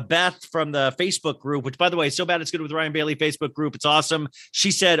 Beth from the Facebook group, which by the way, So Bad It's Good with Ryan Bailey Facebook group. It's awesome.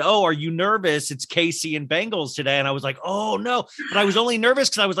 She said, "Oh, are you nervous? It's KC and Bengals today." And I was like, "Oh no." But I was only nervous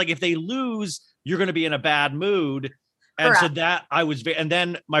because I was like, if they lose, you're going to be in a bad mood. And so that I was, and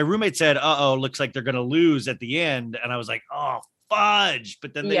then my roommate said, "Uh-oh, looks like they're going to lose at the end." And I was like, "Oh, fudge."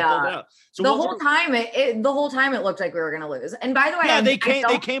 But then they pulled out. So the whole time it looked like we were going to lose. And by the way, they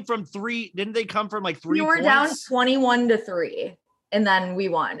came from 3. Didn't they come from like 3 we were points? down 21-3, and then we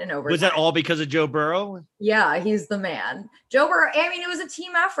won in overtime. Was that all because of Joe Burrow? Yeah, he's the man. Joe Burrow. I mean, it was a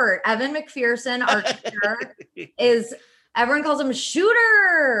team effort. Evan McPherson, our kicker, everyone calls him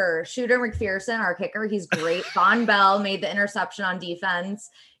Shooter McPherson, our kicker. He's great. Von Bell made the interception on defense.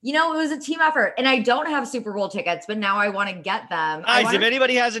 You know, it was a team effort. And I don't have Super Bowl tickets, but now I want to get them. Guys, if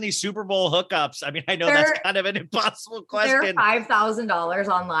anybody has any Super Bowl hookups, I mean, I know that's kind of an impossible question. They're $5,000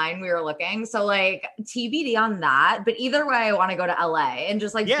 online. We were looking. So like TBD on that. But either way, I want to go to LA and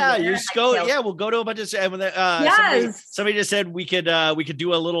just like, we'll go to a bunch of, somebody just said we could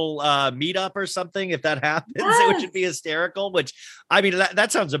do a little meetup or something if that happens, which would be hysterical, which I mean,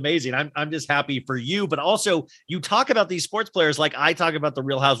 that sounds amazing. I'm just happy for you, but also you talk about these sports players like I talk about the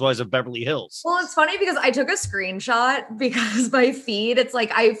Real Housewives of Beverly Hills. Well, it's funny because I took a screenshot because my feed, it's like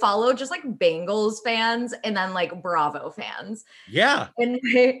I follow just like Bengals fans and then like Bravo fans. Yeah. And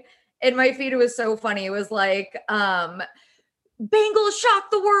my feed, it was so funny. It was like, Bengals shock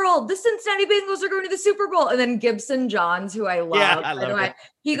the world. The Cincinnati Bengals are going to the Super Bowl. And then Gibson Johns, who I love. Yeah, I love it.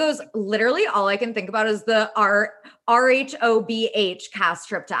 He goes, literally all I can think about is the RHOBH cast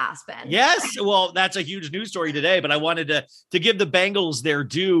trip to Aspen. Yes. Well, that's a huge news story today, but I wanted to give the Bengals their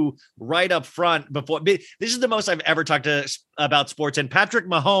due right up front before. This is the most I've ever talked about sports. And Patrick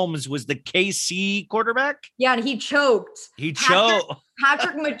Mahomes was the KC quarterback. Yeah. And he choked.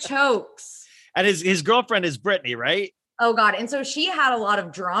 Patrick Machokes. And his girlfriend is Brittany, right? Oh God. And so she had a lot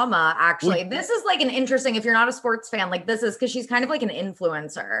of drama, actually. This is like an interesting, if you're not a sports fan, like this is because she's kind of like an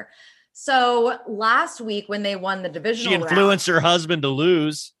influencer. So last week when they won the divisional round, she influenced her husband to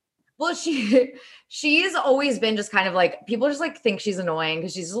lose. Well, she's always been just kind of like, people just like think she's annoying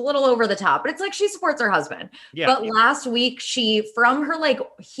because she's a little over the top, but it's like she supports her husband. Yeah, but last week from her like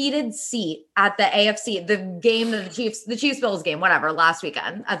heated seat at the AFC, the game that the Chiefs Bills game, whatever, last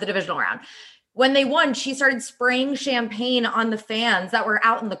weekend at the divisional round, when they won, she started spraying champagne on the fans that were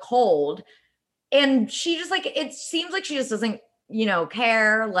out in the cold. And she just like, it seems like she just doesn't,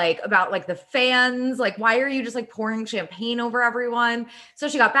 care like about like the fans. Like, why are you just like pouring champagne over everyone? So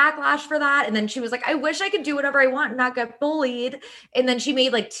she got backlash for that. And then she was like, I wish I could do whatever I want and not get bullied. And then she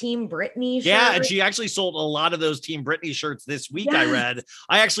made like Team Britney shirts. Yeah. And she actually sold a lot of those Team Britney shirts this week. Yes.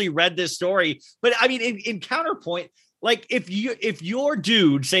 I actually read this story, but I mean, in counterpoint, like if your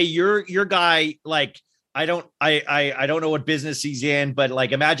dude, say your guy, like I don't know what business he's in, but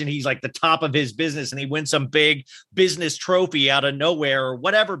like imagine he's like the top of his business and he wins some big business trophy out of nowhere or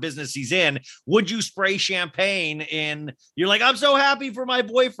whatever business he's in. Would you spray champagne in? You're like, I'm so happy for my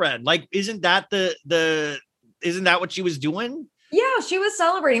boyfriend. Like, isn't that isn't that what she was doing? Yeah, she was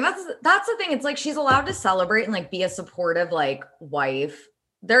celebrating. That's the thing. It's like she's allowed to celebrate and like be a supportive like wife.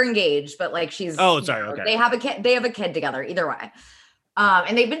 They're engaged, but like she's okay. They have a kid together either way.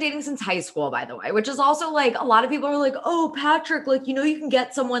 And they've been dating since high school, by the way, which is also like a lot of people are like, oh, Patrick, like, you can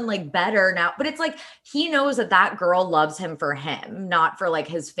get someone like better now. But it's like he knows that girl loves him for him, not for like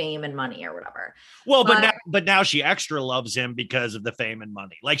his fame and money or whatever. Well, but now she extra loves him because of the fame and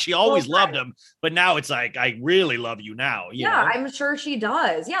money. Like she always loved him, but now it's like, I really love you now. You know? I'm sure she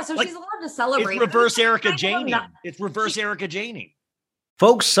does. Yeah. So like, she's allowed to celebrate. It's reverse Erika Jayne. It's reverse Erika Jayne.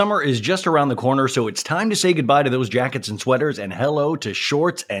 Folks, summer is just around the corner, so it's time to say goodbye to those jackets and sweaters and hello to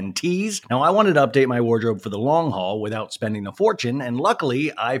shorts and tees. Now, I wanted to update my wardrobe for the long haul without spending a fortune, and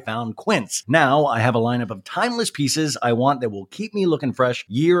luckily, I found Quince. Now, I have a lineup of timeless pieces I want that will keep me looking fresh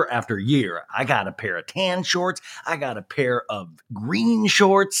year after year. I got a pair of tan shorts. I got a pair of green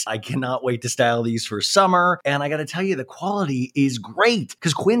shorts. I cannot wait to style these for summer, and I gotta tell you, the quality is great,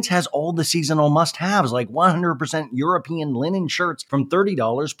 because Quince has all the seasonal must-haves, like 100% European linen shirts from $30,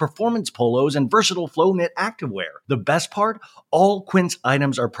 performance polos, and versatile flow knit activewear. The best part? All Quince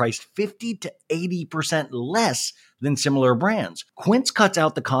items are priced 50 to 80% less than similar brands. Quince cuts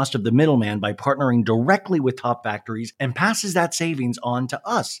out the cost of the middleman by partnering directly with top factories and passes that savings on to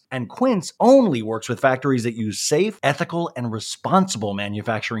us. And Quince only works with factories that use safe, ethical, and responsible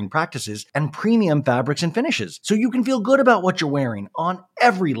manufacturing practices and premium fabrics and finishes, so you can feel good about what you're wearing on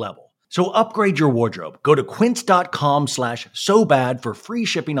every level. So upgrade your wardrobe. Go to quince.com/sobad for free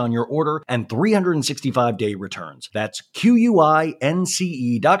shipping on your order and 365-day returns. That's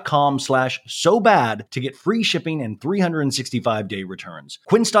QUINCE.com/sobad to get free shipping and 365-day returns.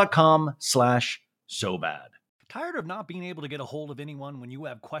 Quince.com/sobad. Tired of not being able to get a hold of anyone when you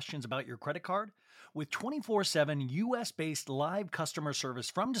have questions about your credit card? With 24/7 US-based live customer service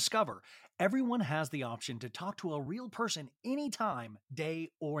from Discover, everyone has the option to talk to a real person anytime,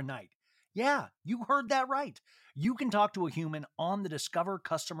 day or night. Yeah, you heard that right. You can talk to a human on the Discover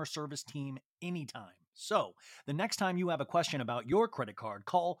customer service team anytime. So, the next time you have a question about your credit card,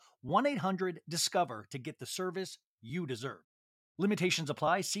 call 1-800-DISCOVER to get the service you deserve. Limitations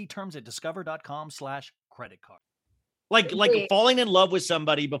apply. See terms at discover.com/creditcard. Like falling in love with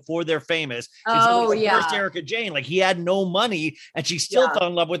somebody before they're famous. First Erika Jayne, like he had no money and she still fell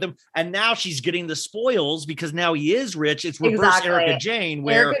in love with him. And now she's getting the spoils because now he is rich. It's reverse Erika Jayne.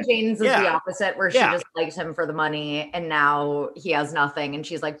 Where Erika Jayne's is the opposite, where she just likes him for the money and now he has nothing. And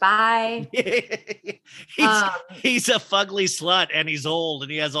she's like, bye. He's a fugly slut and he's old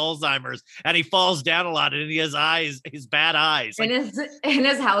and he has Alzheimer's and he falls down a lot and he has his bad eyes. And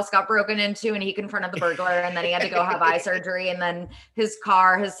his house got broken into and he confronted the burglar and then he had to go have eye surgery, and then his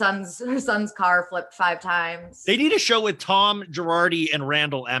son's car flipped 5 times. They need a show with Tom Girardi and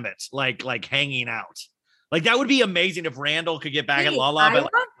Randall Emmett, like hanging out. Like that would be amazing if Randall could get back at Lala.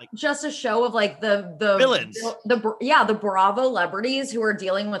 Just a show of like the villains, the Bravo celebrities who are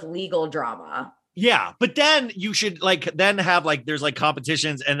dealing with legal drama. Yeah, but then you should have there's like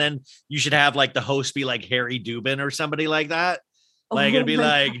competitions, and then you should have like the host be like Harry Dubin or somebody like that. Like it'd be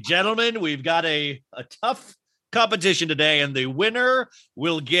like, gentlemen, we've got a tough competition today, and the winner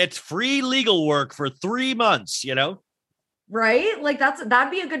will get free legal work for 3 months, right? Like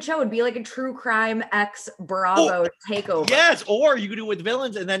that'd be a good show. It'd be like a true crime ex Bravo takeover. Yes, or you could do it with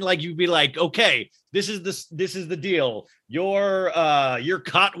villains, and then like you'd be like, okay, this is the deal. You're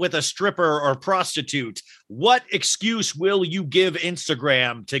caught with a stripper or prostitute. What excuse will you give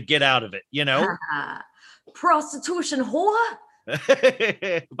Instagram to get out of it? Prostitution whore.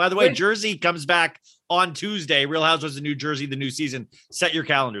 By the way, Jersey comes back on Tuesday. Real Housewives of New Jersey, the new season. Set your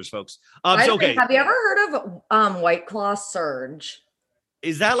calendars, folks. Okay. Have you ever heard of White Claw Surge?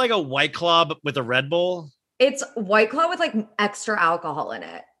 Is that like a White Claw with a Red Bull? It's White Claw with like extra alcohol in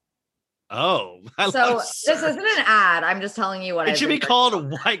it. Oh, this isn't an ad. I'm just telling you what it should be called. A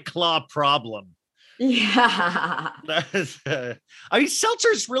White Claw problem. Yeah.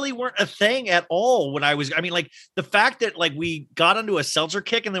 Seltzers really weren't a thing at all when the fact that like we got onto a seltzer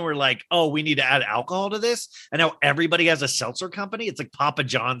kick and then we're like, oh, we need to add alcohol to this. And now everybody has a seltzer company. It's like Papa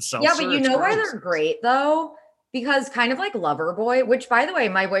John's seltzer. Yeah, but you know why they're great though? Because kind of like Loverboy, which by the way,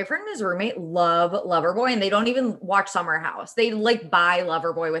 my boyfriend and his roommate love Loverboy and they don't even watch Summer House. They like buy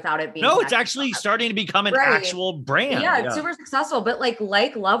Loverboy without it being. No, it's actually starting to become an actual brand. Yeah, it's super successful. But like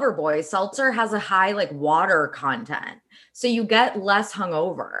Loverboy, seltzer has a high like water content. So you get less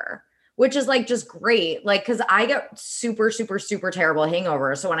hungover, which is like just great. Like, cause I get super, super, super terrible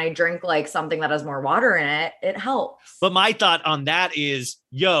hangover. So when I drink like something that has more water in it, it helps. But my thought on that is,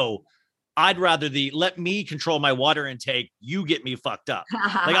 I'd rather let me control my water intake. You get me fucked up.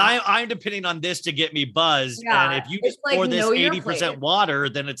 Like I'm depending on this to get me buzzed. Yeah, and if you just pour this 80% water,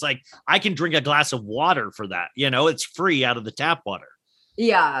 then it's like, I can drink a glass of water for that. It's free out of the tap water.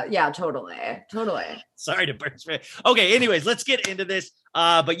 Yeah, totally. Sorry to burst. Okay, anyways, let's get into this.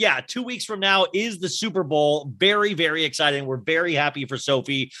 But yeah, 2 weeks from now is the Super Bowl. Very, very exciting. We're very happy for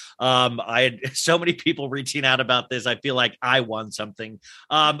Sophie. I had so many people reaching out about this. I feel like I won something.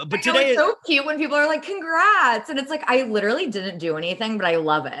 But today it's so cute when people are like, congrats. And it's like, I literally didn't do anything, but I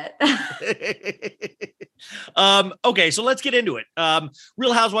love it. Okay, so let's get into it.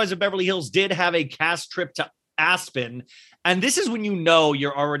 Real Housewives of Beverly Hills did have a cast trip to Aspen. And this is when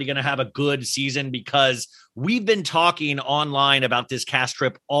you're already going to have a good season, because we've been talking online about this cast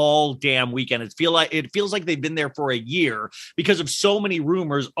trip all damn weekend. It feels like they've been there for a year because of so many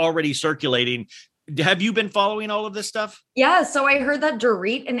rumors already circulating. Have you been following all of this stuff? Yeah. So I heard that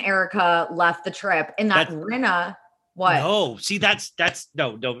Dorit and Erika left the trip, and that Rinna. What? No, see, that's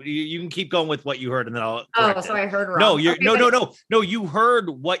no. You can keep going with what you heard, and then I'll. So I heard wrong. No, no. You heard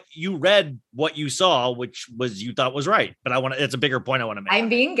what you read, what you saw, which was you thought was right. But it's a bigger point I want to make. I'm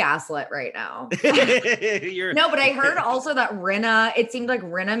being gaslit right now. No, but I heard also that Rinna. It seemed like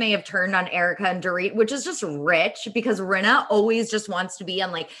Rinna may have turned on Erika and Dorit, which is just rich, because Rinna always just wants to be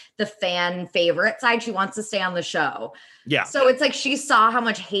on like the fan favorite side. She wants to stay on the show. Yeah. So it's like she saw how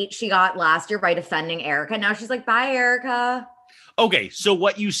much hate she got last year by defending Erika. Now she's like, bye, Erika. Okay. So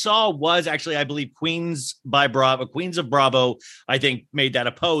what you saw was actually, I believe, Queens of Bravo, I think, made that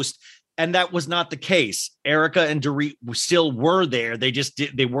a post. And that was not the case. Erika and Dorit still were there.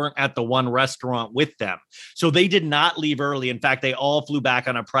 They weren't at the one restaurant with them. So they did not leave early. In fact, they all flew back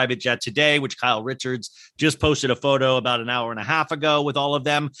on a private jet today, which Kyle Richards just posted a photo about an hour and a half ago with all of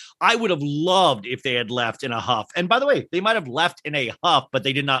them. I would have loved if they had left in a huff. And by the way, they might have left in a huff, but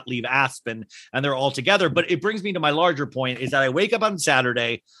they did not leave Aspen, and they're all together. But it brings me to my larger point, is that I wake up on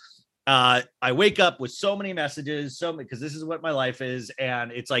Saturday. I wake up with so many messages, because this is what my life is.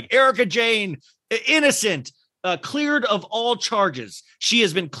 And it's like, Erika Jayne, innocent, cleared of all charges. She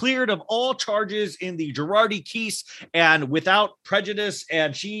has been cleared of all charges in the Girardi case and without prejudice.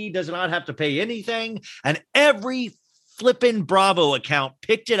 And she does not have to pay anything. And every flippin' Bravo account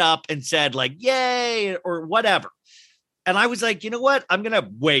picked it up and said like, yay, or whatever. And I was like, you know what? I'm going to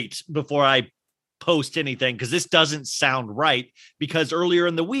wait before I post anything, because this doesn't sound right. Because earlier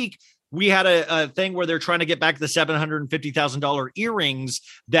in the week, we had a thing where they're trying to get back the $750,000 earrings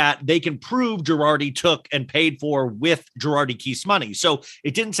that they can prove Girardi took and paid for with Girardi Keith's money. So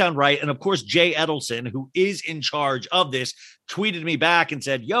it didn't sound right. And of course, Jay Edelson, who is in charge of this, tweeted me back and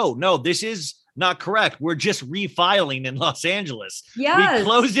said, no, this is not correct. We're just refiling in Los Angeles. Yes. We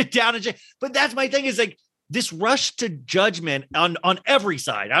closed it down. But that's my thing, is like, this rush to judgment on every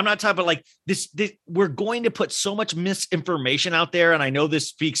side. I'm not talking about like this. We're going to put so much misinformation out there. And I know this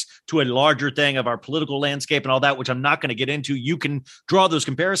speaks to a larger thing of our political landscape and all that, which I'm not going to get into. You can draw those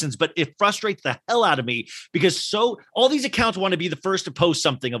comparisons, but it frustrates the hell out of me, because all these accounts want to be the first to post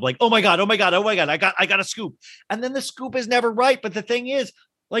something of like, oh my God, I got a scoop. And then the scoop is never right. But the thing is,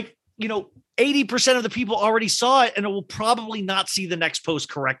 like, 80% of the people already saw it, and it will probably not see the next post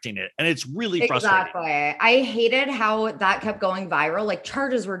correcting it. And it's really frustrating. Exactly. I hated how that kept going viral. Like,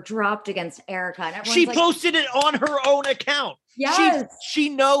 charges were dropped against Erika. And she posted it on her own account. Yes. She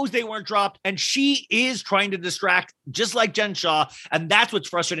knows they weren't dropped, and she is trying to distract, just like Jen Shah. And that's what's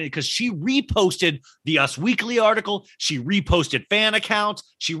frustrating, because she reposted the Us Weekly article. She reposted fan accounts.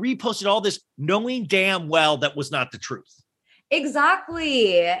 She reposted all this, knowing damn well that was not the truth.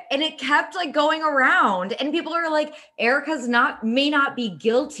 Exactly. And it kept like going around, and people are like, Erika's may not be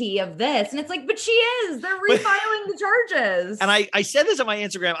guilty of this. And it's like, but she is. They're refiling the charges. And I said this on my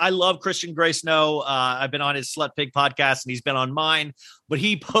Instagram. I love Christian Grey Snow. I've been on his Slut Pig podcast, and he's been on mine, but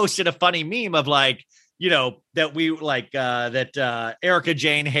he posted a funny meme of like, that we like, that Erika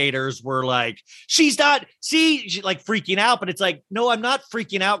Jayne haters were like, she's like freaking out. But it's like, no, I'm not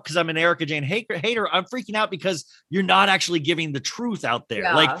freaking out because I'm an Erika Jayne hater. I'm freaking out because you're not actually giving the truth out there.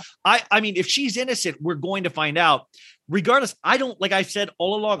 Yeah. Like, I mean, if she's innocent, we're going to find out. Regardless, like I said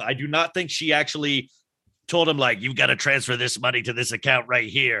all along, I do not think she actually told him like, you've got to transfer this money to this account right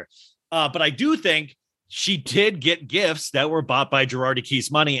here. But I do think she did get gifts that were bought by Girardi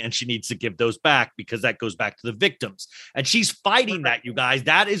Keith's money, and she needs to give those back because that goes back to the victims. And she's fighting that, you guys.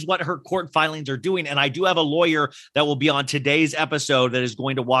 That is what her court filings are doing. And I do have a lawyer that will be on today's episode that is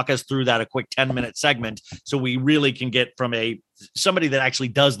going to walk us through that, a quick 10-minute segment, so we really can get from somebody that actually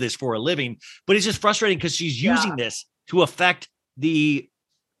does this for a living. But it's just frustrating because she's using this to affect the,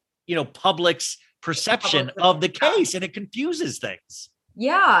 public's perception of the case, and it confuses things.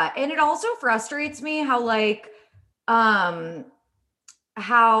 Yeah. And it also frustrates me how oh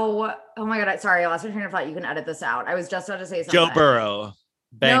my God, sorry, I lost my train of thought. You can edit this out. I was just about to say something. Joe Burrow.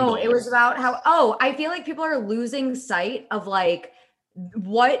 Bengals. No, it was about how, I feel like people are losing sight of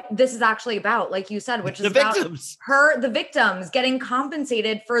what this is actually about, like you said, which is about the victims getting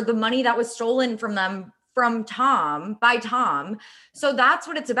compensated for the money that was stolen from them by Tom. So that's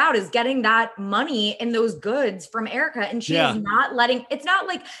what it's about, is getting that money and those goods from Erika. And she is not it's not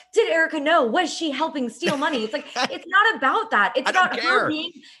like, did Erika know? Was she helping steal money? It's like, it's not about that. It's about her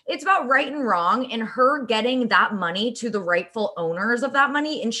it's about right and wrong and her getting that money to the rightful owners of that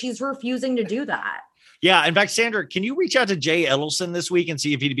money. And she's refusing to do that. Yeah. In fact, Sandra, can you reach out to Jay Edelson this week and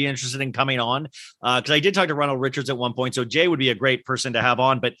see if he'd be interested in coming on? Because I did talk to Ronald Richards at one point. So Jay would be a great person to have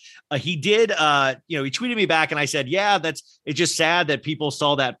on. But he did, he tweeted me back and I said, it's just sad that people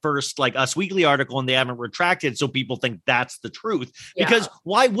saw that first Us Weekly article and they haven't retracted. So people think that's the truth. Yeah. Because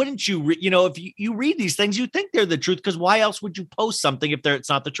why wouldn't you, if you read these things, you think they're the truth, because why else would you post something if it's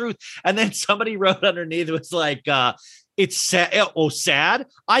not the truth? And then somebody wrote underneath, it was like, it's sad. Oh, sad.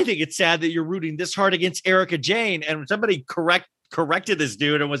 I think it's sad that you're rooting this hard against Erika Jayne. And somebody corrected this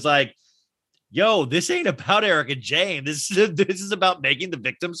dude and was like, yo, this ain't about Erika Jayne. This is about making the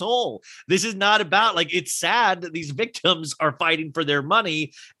victims whole. This is not about it's sad that these victims are fighting for their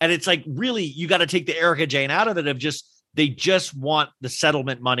money. And it's really, you got to take the Erika Jayne out of it they just want the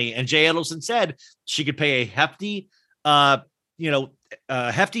settlement money. And Jay Edelson said she could pay a hefty,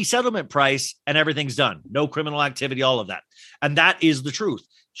 hefty settlement price and everything's done. No criminal activity, all of that. And that is the truth.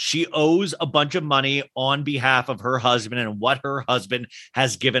 She owes a bunch of money on behalf of her husband and what her husband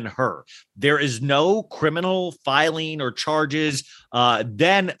has given her. There is no criminal filing or charges.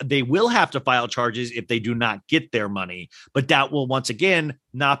 Then they will have to file charges if they do not get their money. But that will once again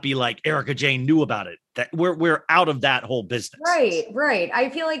not be like Erika Jayne knew about it. That we're out of that whole business. Right. I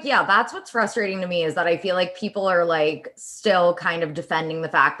feel like, that's what's frustrating to me, is that I feel like people are still kind of defending the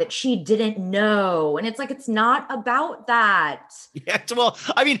fact that she didn't know. And it's it's not about that. Yeah. Well,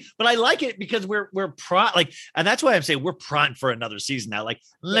 but I like it because we're and that's why I'm saying we're primed for another season now.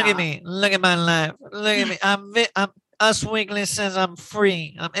 Look at me, look at my life. Look at me. I'm Us Weekly says I'm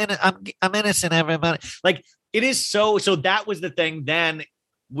free. I'm innocent, everybody. It is so that was the thing. Then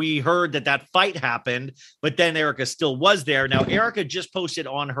we heard that fight happened, but then Erika still was there. Now, Erika just posted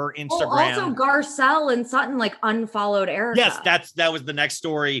on her Instagram. Also, Garcelle and Sutton unfollowed Erika. Yes, that was the next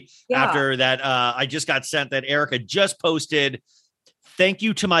story after that. I just got sent that Erika just posted, "Thank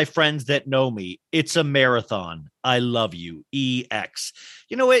you to my friends that know me. It's a marathon. I love you. EX."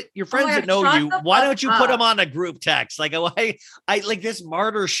 You know what? Your friends that know you, why don't you put them on a group text? I this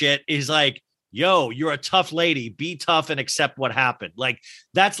martyr shit is yo, you're a tough lady. Be tough and accept what happened.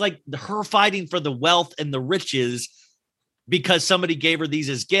 That's her fighting for the wealth and the riches because somebody gave her these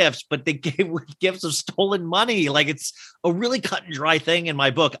as gifts, but they gave her gifts of stolen money. It's a really cut and dry thing in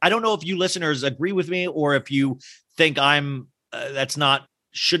my book. I don't know if you listeners agree with me or if you think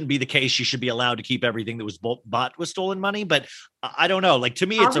shouldn't be the case. She should be allowed to keep everything that was bought with stolen money. But I don't know. To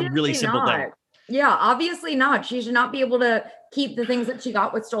me, it's a really simple thing. Yeah, obviously not. She should not be able to keep the things that she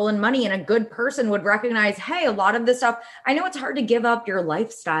got with stolen money. And a good person would recognize, hey, a lot of this stuff, I know it's hard to give up your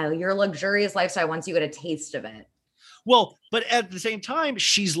lifestyle, your luxurious lifestyle, once you get a taste of it. Well, but at the same time,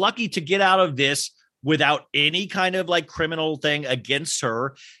 she's lucky to get out of this without any kind of criminal thing against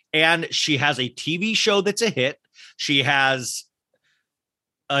her. And she has a TV show that's a hit. She has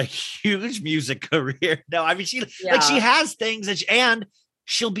a huge music career. No, she has things and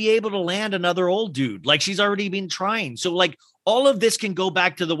she'll be able to land another old dude. She's already been trying. So all of this can go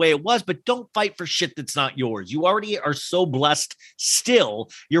back to the way it was, but don't fight for shit that's not yours. You already are so blessed still.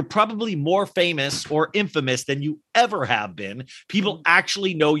 You're probably more famous or infamous than you ever have been. People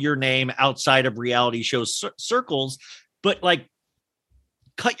actually know your name outside of reality show circles, but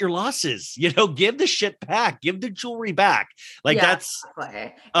cut your losses, give the shit back, give the jewelry back. That's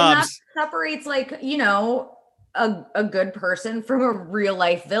exactly. And that separates a good person from a real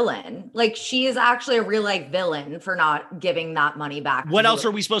life villain. Like she is actually a real life villain for not giving that money back. What else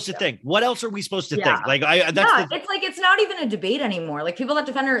are we supposed to think? What else are we supposed to think? Like it's like it's not even a debate anymore. Like people that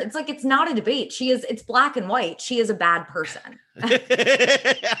defend her, it's like it's not a debate. It's black and white. She is a bad person.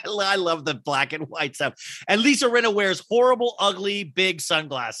 I love the black and white stuff. And Lisa Rinna wears horrible, ugly, big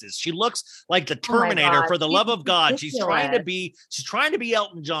sunglasses. She looks like the Terminator. For the love of God. She's trying to be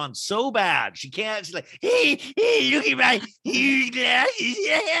Elton John so bad. She can't. She's like, hey, look at my glasses.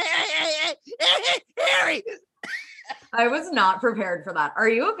 Harry. I was not prepared for that. Are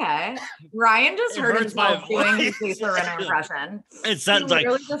you okay? Ryan just heard himself doing his Lisa Rinna impression. It sounds like,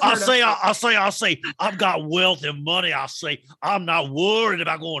 I'll say, I've got wealth and money. I'll say, I'm not worried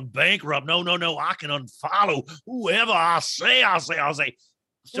about going bankrupt. No, I can unfollow whoever I say.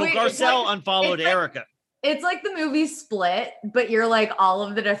 So Garcelle unfollowed Erika. It's like the movie Split, but you're like all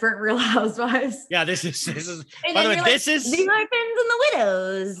of the different Real Housewives. Yeah, this is. By the way, this is the orphans and the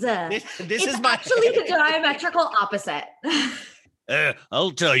widows. This is actually the diametrical opposite.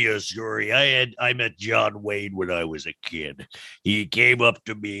 I'll tell you a story. I met John Wayne when I was a kid. He came up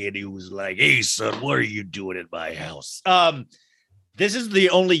to me and he was like, "Hey, son, what are you doing in my house?" This is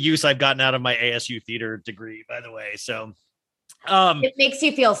the only use I've gotten out of my ASU theater degree, by the way. So. It makes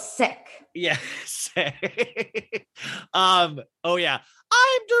you feel sick. Yes. Oh yeah.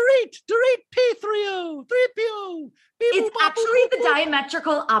 I'm Dorit P3O, 3PO. It's actually the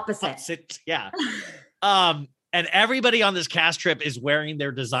diametrical opposite. Yeah. And everybody on this cast trip is wearing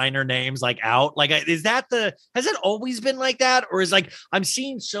their designer names like out. Like, has it always been like that? Or is like, I'm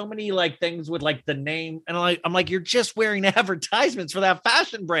seeing so many like things with like the name and I'm like, you're just wearing advertisements for that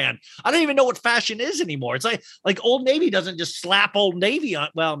fashion brand. I don't even know what fashion is anymore. It's like Old Navy doesn't just slap Old Navy on.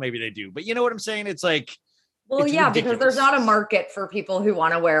 Well, maybe they do, but you know what I'm saying? It's like, well, yeah, ridiculous. Because there's not a market for people who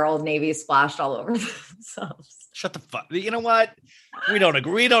want to wear Old Navy splashed all over themselves. Shut the fuck. You know what? We don't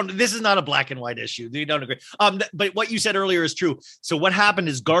agree. This is not a black and white issue. We don't agree. But what you said earlier is true. So what happened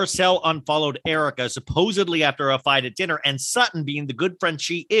is Garcelle unfollowed Erika supposedly after a fight at dinner, and Sutton, being the good friend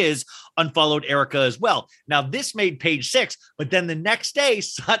she is, unfollowed Erika as well. Now this made page 6, but then the next day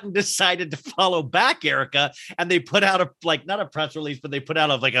Sutton decided to follow back Erika, and they put out not a press release, but they put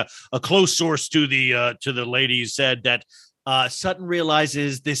out a close source to the ladies said that Sutton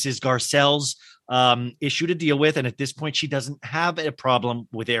realizes this is Garcelle's issue to deal with, and at this point she doesn't have a problem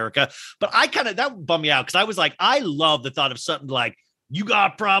with Erika. But that bummed me out because I was like, I love the thought of Sutton like, you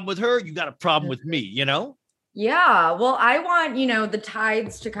got a problem with her, you got a problem with me, you know? Yeah, well, I want the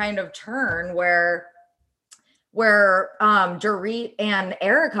tides to kind of turn where Dorit and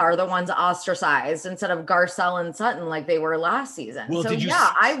Erika are the ones ostracized instead of Garcelle and Sutton like they were last season. Well, so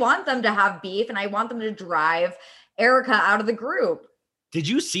I want them to have beef, and I want them to drive Erika out of the group. Did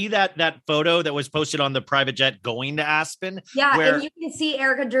you see that photo that was posted on the private jet going to Aspen? Yeah, and you can see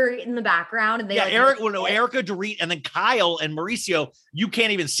Erika Dorit in the background. And Erika Dorit, and then Kyle and Mauricio. You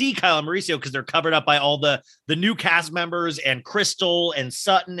can't even see Kyle and Mauricio because they're covered up by all the new cast members and Crystal and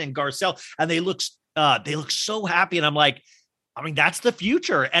Sutton and Garcelle, and they look so happy. And I'm like, I mean, that's the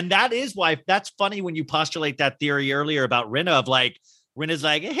future, and that is why. That's funny when you postulate that theory earlier about Rinna of like Rinna's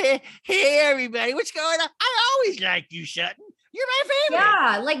like, hey everybody, what's going on? I always liked you, Sutton. You're my favorite.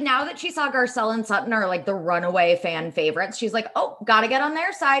 Yeah, like now that she saw Garcelle and Sutton are like the runaway fan favorites, she's like, oh, gotta get on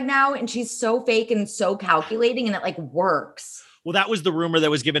their side now. And she's so fake and so calculating, and it like works. Well, that was the rumor that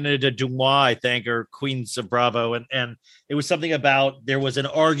was given to Dumois, I think, or Queens of Bravo. And it was something about, there was an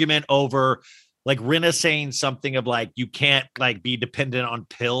argument over like Rinna saying something of like, you can't like be dependent on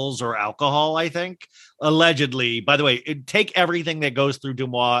pills or alcohol, I think, allegedly. By the way, take everything that goes through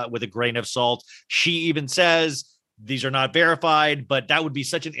Dumois with a grain of salt. She even says, these are not verified, but that would be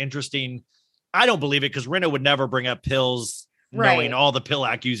such an interesting, I don't believe it because Rinna would never bring up pills, right, knowing all the pill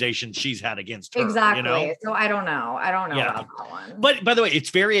accusations she's had against her. Exactly. You know? So I don't know about that one. But by the way,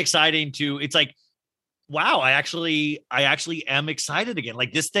 it's very exciting it's like, wow, I actually am excited again.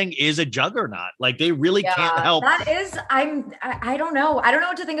 Like this thing is a juggernaut. Like they really can't help. That is, I don't know. I don't know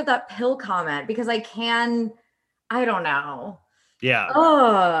what to think of that pill comment because I don't know.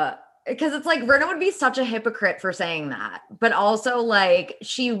 Yeah. Because it's like Rinna would be such a hypocrite for saying that, but also like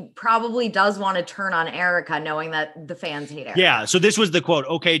she probably does want to turn on Erika knowing that the fans hate Erika. Yeah. So this was the quote.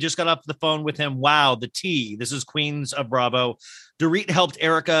 Okay, just got off the phone with him. Wow, the tea. This is Queens of Bravo. Dorit helped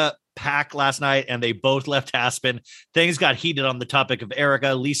Erika pack last night, and they both left Aspen. Things got heated on the topic of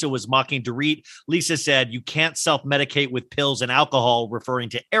Erika. Lisa was mocking Dorit. Lisa said, "You can't self-medicate with pills and alcohol," referring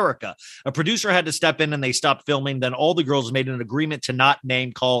to Erika. A producer had to step in, and they stopped filming. Then all the girls made an agreement to not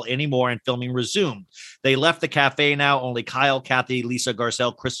name call anymore, and filming resumed. They left the cafe now. Only Kyle, Kathy, Lisa,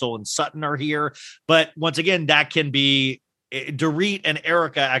 Garcelle, Crystal, and Sutton are here. But once again, that can be Dorit and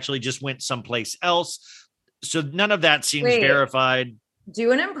Erika actually just went someplace else. So none of that seems verified.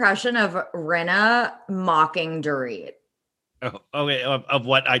 Do an impression of Rinna mocking Dorit. Oh, okay. Of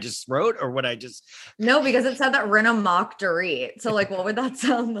what I just wrote or what I just. No, because it said that Rinna mocked Dorit. So, like, what would that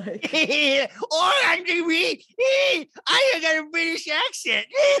sound like? Oh, I'm Dorit. I got a British accent.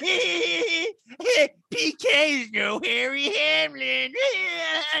 PK's no Harry Hamlin.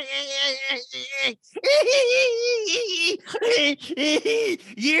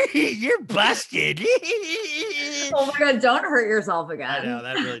 You're busted. Oh my God, don't hurt yourself again. I know,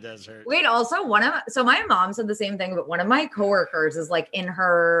 that really does hurt. Wait, also so my mom said the same thing, but one of my coworkers is like in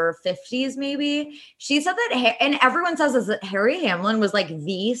her 50s, maybe. She said that, and everyone says this, that Harry Hamlin was like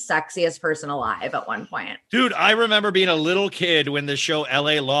the sexiest person alive at one point. Dude, I remember being a little kid when the show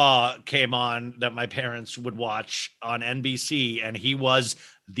LA Law came on that my parents would watch on NBC, and he was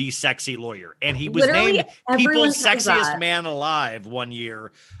the sexy lawyer, and he was named People's Sexiest Man Alive one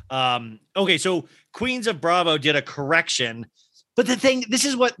year. Okay, so Queens of Bravo did a correction, but this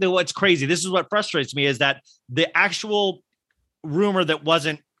is what's crazy. This is what frustrates me, is that the actual rumor that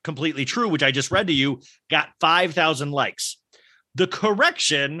wasn't completely true, which I just read to you, got 5,000 likes. The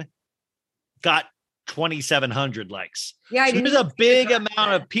correction got 2,700 likes. Yeah, so there's a big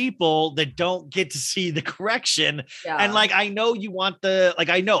amount of people that don't get to see the correction. Yeah. And like, I know you want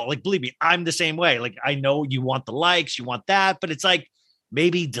believe me, I'm the same way. Like, I know you want the likes, you want that, but it's like,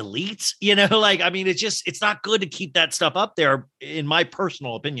 maybe delete, it's not good to keep that stuff up there, in my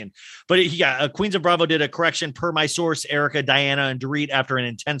personal opinion. But Queens of Bravo did a correction per my source, Erika, Diana, and Dorit, after an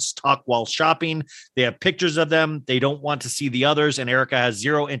intense talk while shopping. They have pictures of them. They don't want to see the others, and Erika has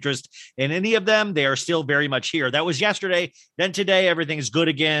zero interest in any of them. They are still very much here. That was yesterday. Then today, everything is good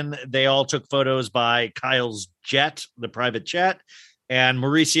again. They all took photos by Kyle's jet, the private jet, and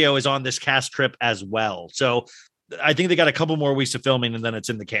Mauricio is on this cast trip as well. So I think they got a couple more weeks of filming, and then it's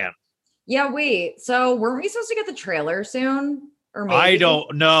in the can. Yeah, wait. So weren't we supposed to get the trailer soon? Or maybe? I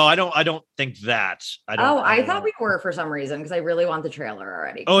don't know. I don't think that. I thought we were for some reason, because I really want the trailer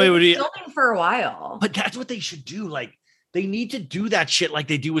already. Oh, it would be filming for a while. But that's what they should do. Like, they need to do that shit like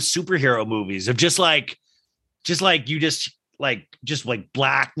they do with superhero movies, of just like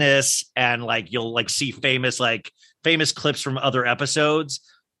blackness, and like you'll like see famous clips from other episodes,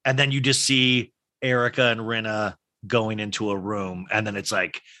 and then you just see Erika and Rinna going into a room, and then it's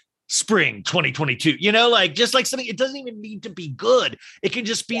like spring 2022, just like something. It doesn't even need to be good. It can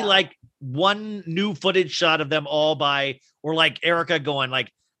just be like one new footage shot of them all or like Erika going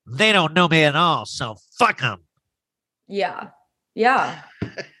like, "They don't know me at all, so fuck them." Yeah.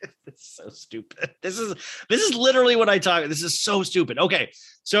 It's so stupid. This is literally what I talk. This is so stupid. Okay,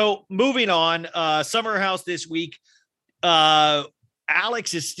 so moving on. Summer House this week.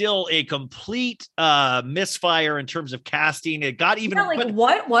 Alex is still a complete misfire in terms of casting. It got even.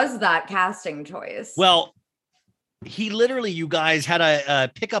 What was that casting choice? Well, he literally, you guys, had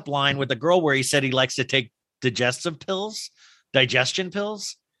a pickup line with a girl where he said he likes to take digestion pills.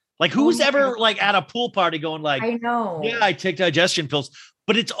 Like, who's ever like at a pool party going like, I know. Yeah, I take digestion pills.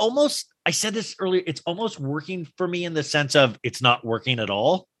 But it's almost, I said this earlier, it's almost working for me in the sense of it's not working at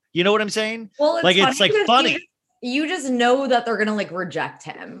all. You know what I'm saying? Well, it's like funny. You just know that they're going to like reject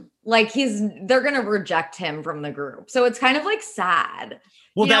him. Like they're going to reject him from the group. So it's kind of like sad.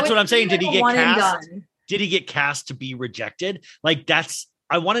 Well, that's what I'm saying. Did he get cast? Did he get cast to be rejected? Like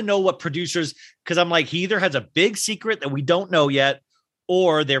I want to know what producers, because I'm like, he either has a big secret that we don't know yet,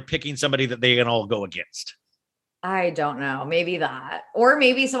 or they're picking somebody that they can all go against. I don't know. Maybe that, or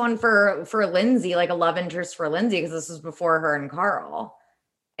maybe someone for Lindsay, like a love interest for Lindsay, because this was before her and Carl,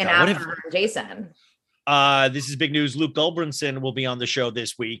 and after her and Jason. This is big news. Luke Gulbranson will be on the show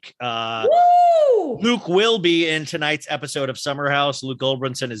this week. Luke will be in tonight's episode of Summer House. Luke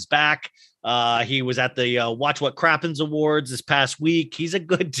Gulbranson is back. He was at the Watch What Crappens Awards this past week. He's a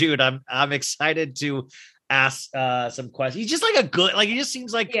good dude. I'm excited to ask some questions. He's just like he just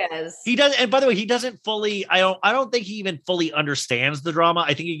seems like he does. And by the way, he doesn't fully, I don't think he even fully understands the drama.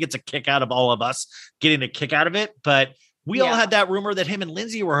 I think he gets a kick out of all of us getting a kick out of it. But we all had that rumor that him and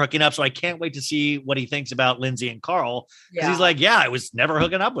Lindsay were hooking up. So I can't wait to see what he thinks about Lindsay and Carl. Because he's like, I was never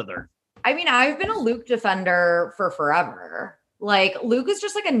hooking up with her. I mean, I've been a Luke defender for forever. Like, Luke is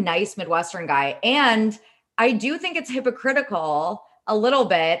just like a nice Midwestern guy. And I do think it's hypocritical a little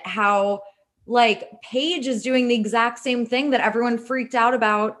bit how like Paige is doing the exact same thing that everyone freaked out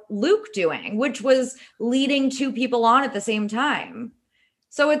about Luke doing, which was leading two people on at the same time.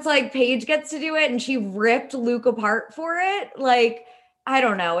 So it's like Paige gets to do it and she ripped Luke apart for it. Like, I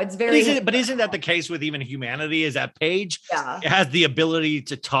don't know. It's very. But isn't that the case with even humanity? Is that Paige has the ability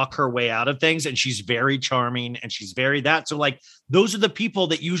to talk her way out of things, and she's very charming and she's very that. So like those are the people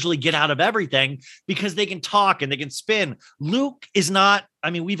that usually get out of everything because they can talk and they can spin. Luke is not. I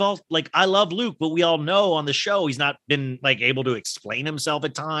mean, we've all like I love Luke, but we all know on the show he's not been like able to explain himself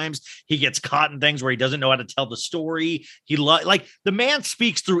at times. He gets caught in things where he doesn't know how to tell the story. He like the man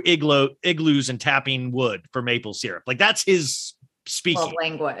speaks through igloos and tapping wood for maple syrup. Like that's his speaking love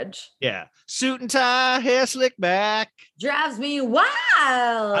language. Yeah. Suit and tie, hair slick back. Drives me wild.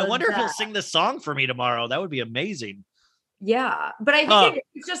 I wonder if he'll sing this song for me tomorrow. That would be amazing. Yeah. But I think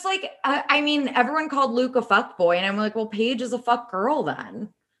it's just like, I mean, everyone called Luke a fuck boy. And I'm like, well, Paige is a fuck girl then.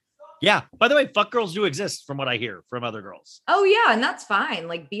 Yeah. By the way, fuck girls do exist from what I hear from other girls. Oh yeah. And that's fine.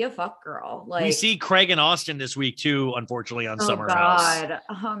 Like be a fuck girl. Like we see Craig and Austin this week too, unfortunately on Summer House.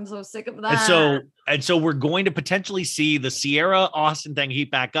 Oh, I'm so sick of that. And so we're going to potentially see the Sierra Austin thing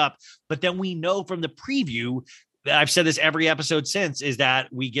heat back up. But then we know from the preview, I've said this every episode since, is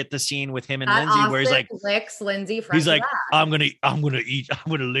that we get the scene with him and Lindsay Austin where he's like licks Lindsay front he's like, back. I'm gonna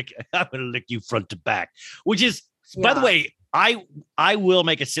lick you front to back. Which is by the way, I will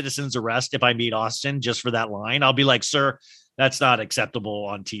make a citizen's arrest if I meet Austin just for that line. I'll be like, sir, that's not acceptable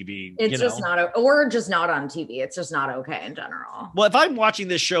on TV. It's just not, or just not on TV. It's just not okay in general. Well, if I'm watching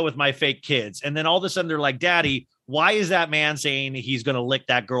this show with my fake kids and then all of a sudden they're like, Daddy, why is that man saying he's going to lick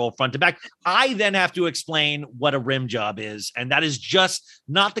that girl front to back? I then have to explain what a rim job is. And that is just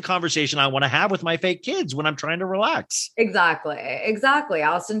not the conversation I want to have with my fake kids when I'm trying to relax. Exactly.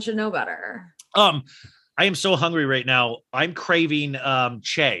 Austin should know better. I am so hungry right now. I'm craving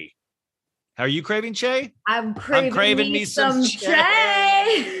Che. Are you craving Che? I'm craving me some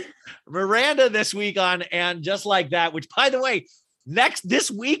Che. Miranda this week on And Just Like That, which by the way,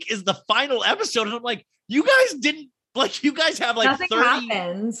 this week is the final episode. And I'm like, you guys have like nothing 30,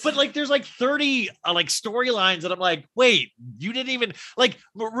 happens. But like, there's like 30 like storylines. And I'm like, wait, you didn't even like,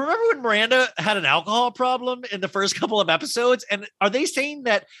 remember when Miranda had an alcohol problem in the first couple of episodes? And are they saying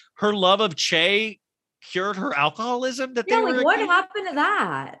that her love of Che cured her alcoholism? What happened to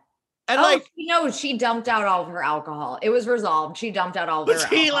that? And she dumped out all of her alcohol. It was resolved. She dumped out all of her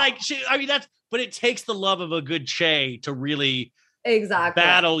alcohol. But it takes the love of a good Che to really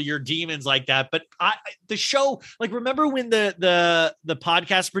battle your demons like that. But the show, like, remember when the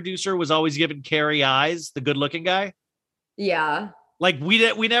podcast producer was always giving Carrie eyes, the good looking guy? Yeah. Like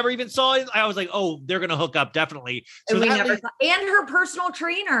we never even saw it. I was like, oh, they're gonna hook up definitely. So and her personal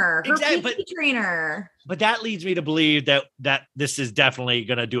trainer, her PT trainer. But that leads me to believe that this is definitely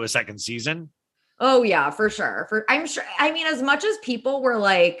gonna do a second season. Oh yeah, for sure. I'm sure. I mean, as much as people were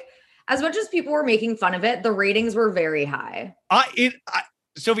making fun of it, the ratings were very high.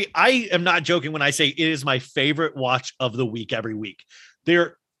 Sophie, I am not joking when I say it is my favorite watch of the week every week.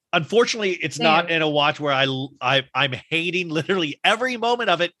 Unfortunately, it's not in a watch where I'm hating literally every moment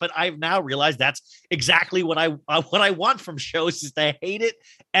of it, but I've now realized that's exactly what I want from shows is to hate it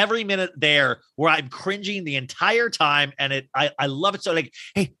every minute there where I'm cringing the entire time. And I love it. So like,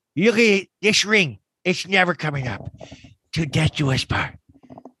 hey, look at this ring. It's never coming up. To death do us part.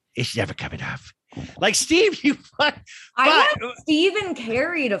 It's never coming off. Like Steve, I want Steve and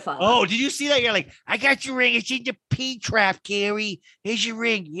Carrie to fuck. Oh, did you see that? You're like, I got your ring. It's in the P trap, Carrie. Here's your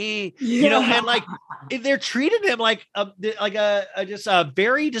ring. Yeah. You know, and like they're treating him like a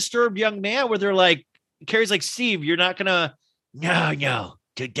very disturbed young man. Where they're like, Carrie's like, Steve, you're not gonna, no,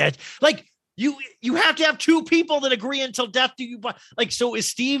 to death. Like you have to have two people that agree until death do you. Like, so is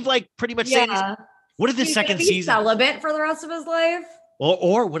Steve like pretty much saying, what if the second season celibate for the rest of his life?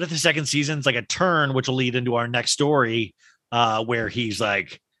 Or what if the second season's like a turn, which will lead into our next story, where he's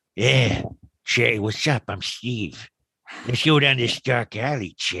like, yeah, Che, what's up? I'm Steve. Let's go down this dark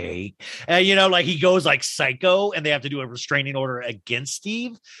alley, Che. And, like he goes like psycho and they have to do a restraining order against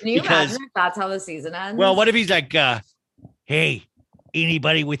Steve. Can you imagine if that's how the season ends? Well, what if he's like, hey,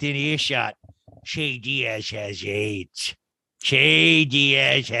 anybody within earshot, Che Diaz has AIDS. Che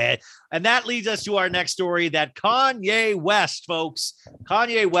Diaz has... And that leads us to our next story that Kanye West, folks,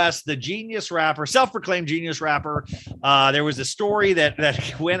 Kanye West, the genius rapper, self-proclaimed genius rapper. There was a story that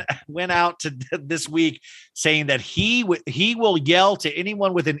went out to this week saying that he will yell to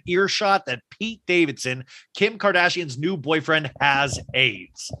anyone with an earshot that Pete Davidson, Kim Kardashian's new boyfriend, has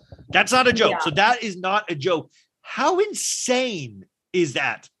AIDS. That's not a joke. Yeah. So that is not a joke. How insane is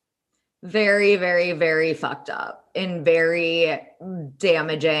that? very, very, very fucked up and very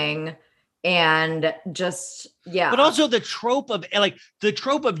damaging. And just, yeah. But also the trope of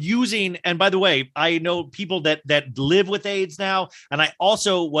using, and by the way, I know people that live with AIDS now. And I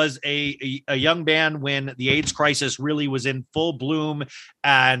also was a young man when the AIDS crisis really was in full bloom.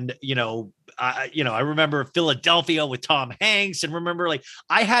 And, I remember Philadelphia with Tom Hanks, and remember, like,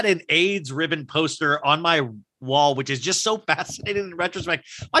 I had an AIDS ribbon poster on my wall, which is just so fascinating in retrospect.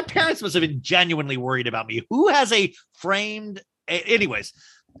 My parents must have been genuinely worried about me. Who has a framed, anyways,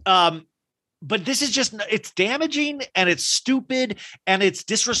 but this is just, it's damaging and it's stupid and it's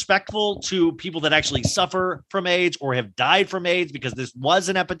disrespectful to people that actually suffer from AIDS or have died from AIDS, because this was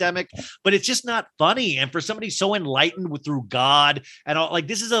an epidemic, but it's just not funny. And for somebody so enlightened through God and all, like,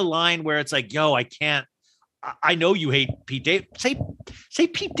 this is a line where it's like, yo, I know you hate Pete Davidson. Say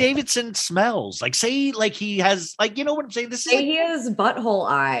Pete Davidson smells. Like, say, like, he has, like, you know what I'm saying? This is he has butthole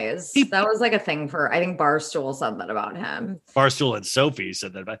eyes. That was like a thing for, I think Barstool said that about him. Barstool and Sophie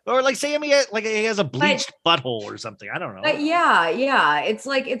said that about, or like, say, he has a bleached butthole or something. I don't know. Yeah. It's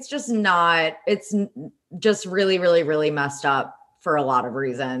like, it's just really, really, really messed up for a lot of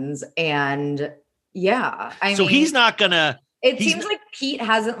reasons. And yeah, I mean, he's not gonna. It seems like Pete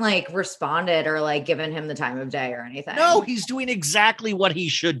hasn't like responded or like given him the time of day or anything. No, he's doing exactly what he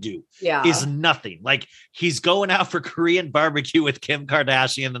should do. Yeah. Is nothing. Like, he's going out for Korean barbecue with Kim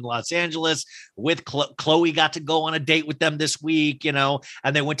Kardashian in Los Angeles with Chloe got to go on a date with them this week, and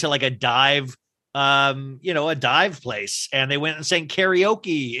they went to like a dive place, and they went and sang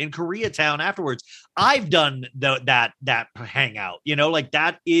karaoke in Koreatown afterwards. I've done that hangout, like,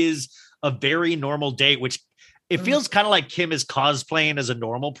 that is a very normal date, which it feels kind of like Kim is cosplaying as a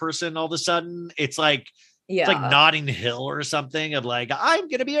normal person all of a sudden. It's like, It's like Notting Hill or something of like, I'm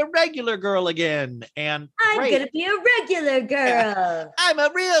going to be a regular girl again. And I'm going to be a regular girl. I'm a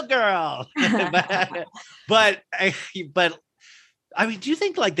real girl. but I mean, do you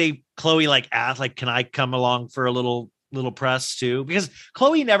think like Chloe like asked, like, can I come along for a little press too? Because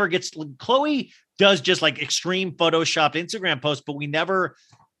Chloe does just like extreme photoshopped Instagram posts, but we never,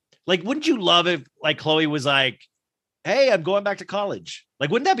 like, wouldn't you love if like Chloe was like, hey, I'm going back to college? Like,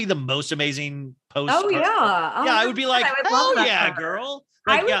 wouldn't that be the most amazing post? Oh, yeah. Yeah, I would be like, oh, yeah, girl.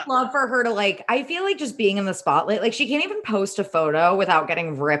 Like, I would love for her to like, I feel like just being in the spotlight, like she can't even post a photo without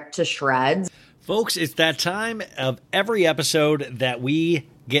getting ripped to shreds. Folks, it's that time of every episode that we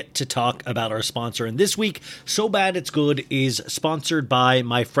get to talk about our sponsor. And this week, So Bad It's Good is sponsored by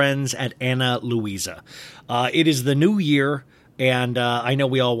my friends at Ana Luisa. It is the new year. And I know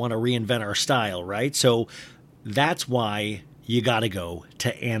we all want to reinvent our style, right? So that's why you got to go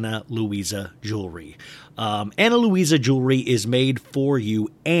to Ana Luisa Jewelry. Ana Luisa Jewelry is made for you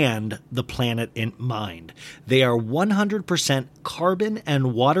and the planet in mind. They are 100% carbon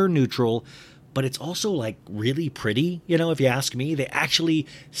and water neutral, but it's also like really pretty, if you ask me. They actually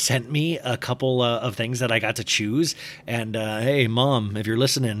sent me a couple of things that I got to choose. And hey, Mom, if you're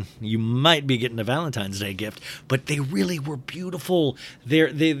listening, you might be getting a Valentine's Day gift. But they really were beautiful.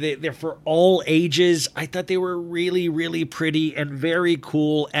 They're for all ages. I thought they were really, really pretty and very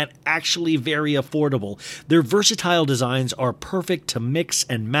cool and actually very affordable. Their versatile designs are perfect to mix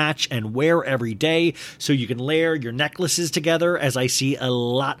and match and wear every day. So you can layer your necklaces together, as I see a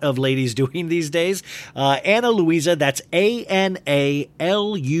lot of ladies doing these days. Ana Luisa, that's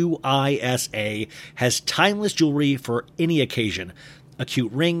ANALUISA, has timeless jewelry for any occasion. A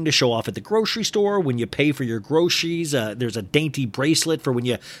cute ring to show off at the grocery store when you pay for your groceries. There's a dainty bracelet for when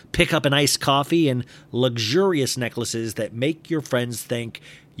you pick up an iced coffee, and luxurious necklaces that make your friends think,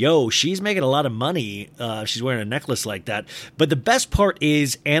 yo, she's making a lot of money. She's wearing a necklace like that. But the best part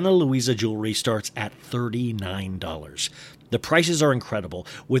is Ana Luisa jewelry starts at $39. The prices are incredible.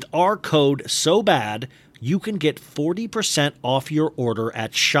 With our code SOBAD, you can get 40% off your order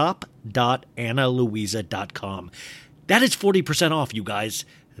at shop.analuisa.com. That is 40% off, you guys.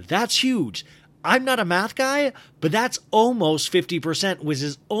 That's huge. I'm not a math guy, but that's almost 50%, which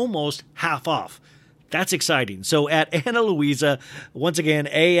is almost half off. That's exciting. So at Ana Luisa, once again,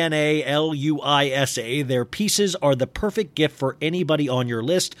 ANALUISA, their pieces are the perfect gift for anybody on your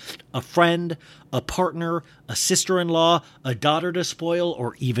list: a friend, a partner, a sister-in-law, a daughter to spoil,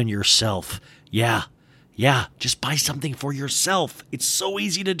 or even yourself. Yeah, just buy something for yourself. It's so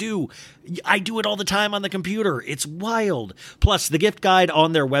easy to do. I do it all the time on the computer. It's wild. Plus, the gift guide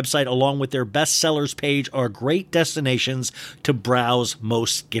on their website, along with their bestsellers page, are great destinations to browse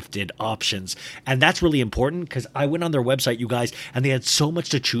most gifted options. And that's really important because I went on their website, you guys, and they had so much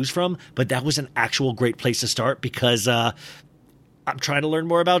to choose from, but that was an actual great place to start because I'm trying to learn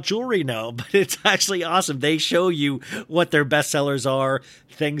more about jewelry now, but it's actually awesome. They show you what their bestsellers are,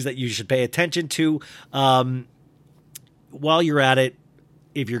 things that you should pay attention to. While you're at it,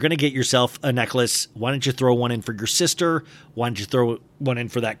 if you're going to get yourself a necklace, why don't you throw one in for your sister? Why don't you throw one in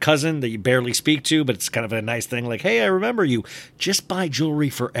for that cousin that you barely speak to, but it's kind of a nice thing like, hey, I remember you. Just buy jewelry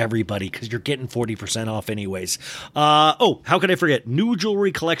for everybody because you're getting 40% off anyways. How could I forget? New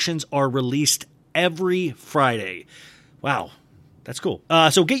jewelry collections are released every Friday. Wow. That's cool.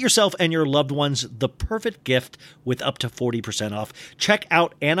 So get yourself and your loved ones the perfect gift with up to 40% off. Check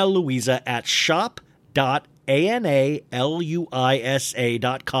out Ana Luisa at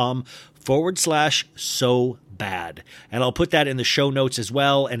shop.analuisa.com/so bad. And I'll put that in the show notes as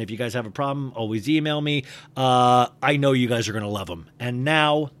well. And if you guys have a problem, always email me. I know you guys are going to love them. And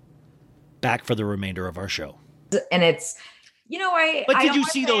now back for the remainder of our show. And it's, But did you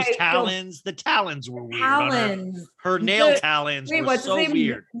see those talons? The talons were weird. Talons. Her nail talons were so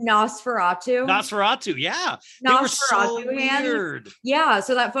weird. Nosferatu, yeah. They were so weird. Yeah,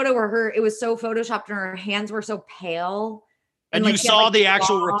 so that photo where it was so photoshopped and her hands were so pale. And you saw the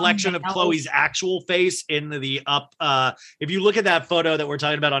actual reflection of Chloe's actual face in the up. If you look at that photo that we're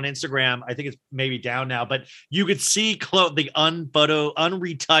talking about on Instagram, I think it's maybe down now, but you could see the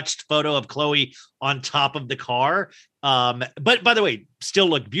unretouched photo of Chloe on top of the car. But by the way, still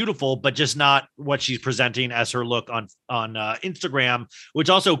look beautiful, but just not what she's presenting as her look on Instagram, which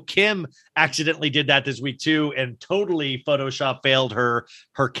also Kim accidentally did that this week too, and totally Photoshop failed her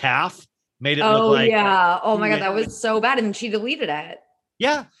calf. Made it look like, oh my God, that was so bad. And she deleted it.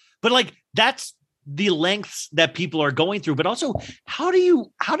 Yeah. But like, that's the lengths that people are going through. But also, how do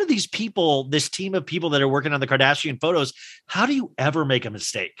these people, this team of people that are working on the Kardashian photos, how do you ever make a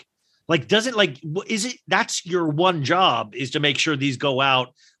mistake? Like, that's your one job is to make sure these go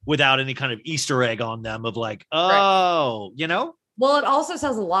out without any kind of Easter egg on them of like, right. Well, it also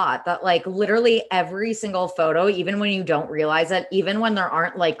says a lot that like literally every single photo, even when you don't realize it, even when there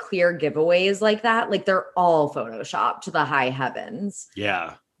aren't like clear giveaways like that, like they're all photoshopped to the high heavens.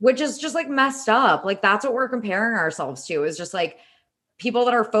 Yeah. Which is just like messed up. Like that's what we're comparing ourselves to, is just like people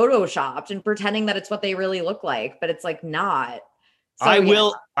that are photoshopped and pretending that it's what they really look like, but it's like not. So,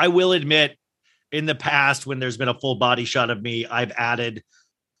 I will admit, in the past, when there's been a full body shot of me, I've added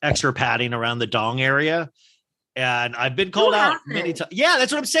extra padding around the dong area. And I've been called out many times. Yeah,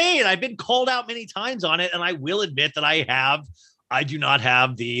 that's what I'm saying. I've been called out many times on it. And I will admit that I do not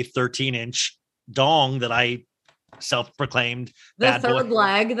have the 13-inch dong that I self-proclaimed. The third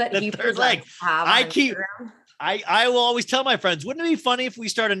leg that he third leg. I will always tell my friends, wouldn't it be funny if we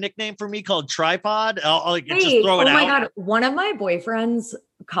start a nickname for me called Tripod? I'll just throw it out. Oh my God. One of my boyfriend's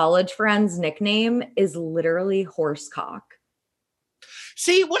college friends' nickname is literally Horsecock.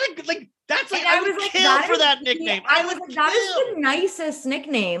 See, that's like, I would kill for that nickname. I was like, that is the nicest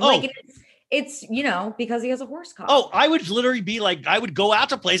nickname. Like it's because he has a horse cock. Oh, I would literally be like, I would go out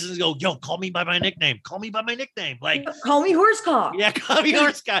to places and go, yo, call me by my nickname. Call me by my nickname. Like, call me Horsecock. Yeah, call me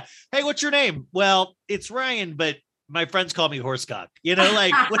Horsecock. Hey, what's your name? Well, it's Ryan, but my friends call me Horsecock.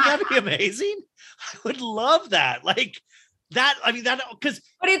 Like, wouldn't that be amazing? I would love that. Like, but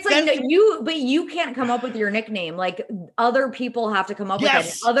it's like you can't come up with your nickname. Like other people have to come up with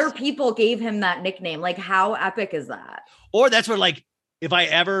it. Other people gave him that nickname. Like how epic is that? Or that's where like, if I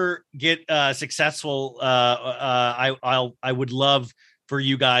ever get successful, I would love for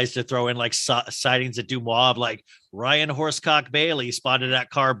you guys to throw in like sightings at Dumois of like Ryan Horsecock Bailey spotted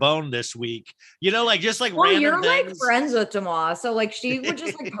at Carbone this week. Just like random you're things. Like friends with Dumois, so like she would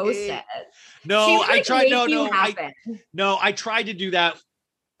just like post it. No, I tried. I tried to do that.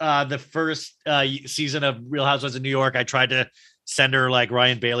 The first season of Real Housewives of New York, I tried to send her like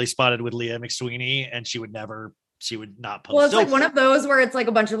Ryan Bailey spotted with Leah McSweeney, and she would not post. Well, it's like one of those where it's like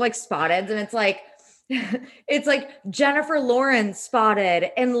a bunch of like spotteds, and it's like Jennifer Lawrence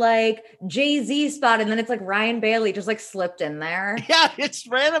spotted and like Jay-Z spotted, and then it's like Ryan Bailey just like slipped in there. Yeah, it's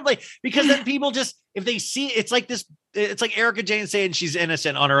randomly because then people just, if they see it's like this, it's like Erika Jayne saying she's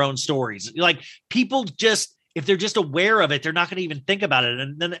innocent on her own stories. Like people just, if they're just aware of it, they're not going to even think about it.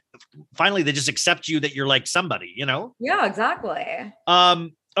 And then finally they just accept you that you're like somebody, Yeah, exactly.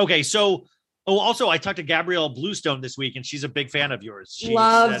 Okay. So, also I talked to Gabrielle Bluestone this week and she's a big fan of yours. She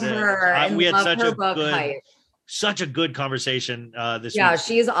loves her. We had such a good conversation this week. Yeah,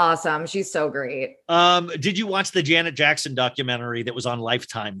 she's awesome. She's so great. Did you watch the Janet Jackson documentary that was on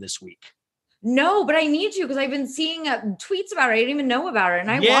Lifetime this week? No, but I need to because I've been seeing tweets about it. I didn't even know about it.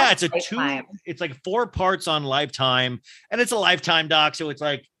 And it's like 4 parts on Lifetime, and it's a Lifetime doc. So it's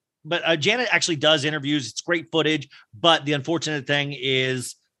like, but Janet actually does interviews. It's great footage. But the unfortunate thing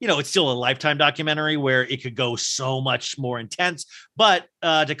is it's still a Lifetime documentary where it could go so much more intense. But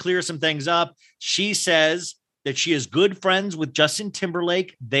to clear some things up, she says that she is good friends with Justin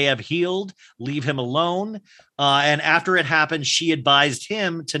Timberlake. They have healed, leave him alone. And after it happened, she advised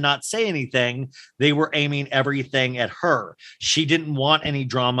him to not say anything. They were aiming everything at her. She didn't want any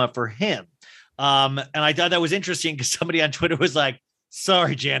drama for him. And I thought that was interesting because somebody on Twitter was like,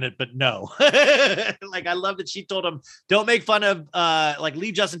 sorry, Janet, but no. Like, I love that she told him, don't make fun of,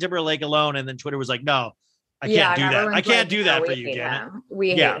 leave Justin Timberlake alone. And then Twitter was like, no, I can't do that. I can't do that for you, Janet. We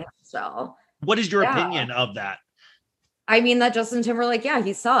hate him, so. What is your opinion of that? I mean, that Justin Timberlake,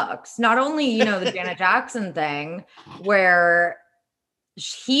 he sucks. Not only, the Janet Jackson thing where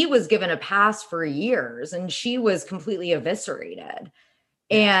he was given a pass for years and she was completely eviscerated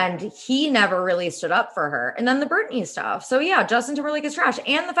and he never really stood up for her. And then the Britney stuff. So yeah, Justin Timberlake is trash.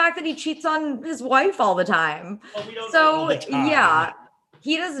 And the fact that he cheats on his wife all the time. Well, we don't know all the time. Yeah.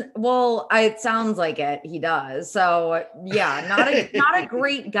 He doesn't. Well, it sounds like it. He does. So yeah, not a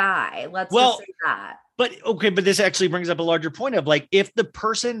great guy. Let's just say that. But this actually brings up a larger point of like, if the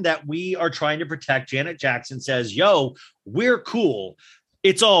person that we are trying to protect, Janet Jackson, says, "Yo, we're cool,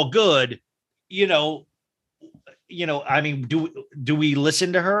 it's all good," I mean, do we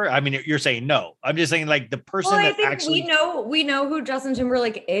listen to her? I mean, you're saying no. I'm just saying like the person that actually we know who Justin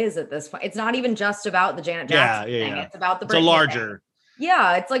Timberlake is at this point. It's not even just about the Janet Jackson thing. It's about the Britney it's a larger thing.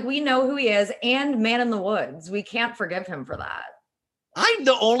 Yeah, it's like we know who he is, and Man in the Woods. We can't forgive him for that. I'm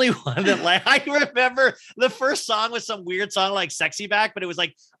the only one that I remember the first song was some weird song like Sexy Back, but it was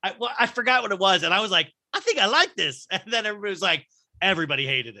like, I forgot what it was. And I was like, I think I like this. And then everybody was like, everybody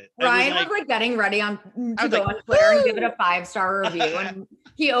hated it. Ryan was like getting ready to go on Twitter and give it a 5-star review. And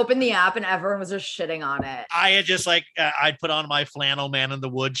he opened the app and everyone was just shitting on it. I had just I'd put on my flannel Man in the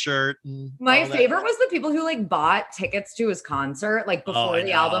Wood shirt. And my favorite was the people who bought tickets to his concert before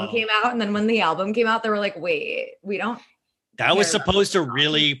the album came out. And then when the album came out, they were like, wait, we don't. That was supposed to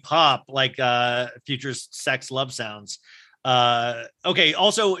really pop like Future's Sex Love Sounds. Okay.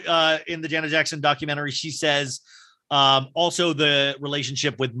 Also in the Janet Jackson documentary, she says, also the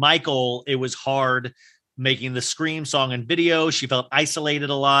relationship with Michael, it was hard making the Scream song and video. She felt isolated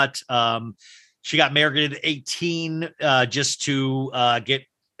a lot. She got married at 18 just to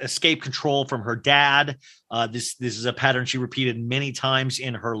escape control from her dad. This is a pattern she repeated many times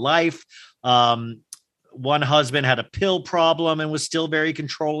in her life. One husband had a pill problem and was still very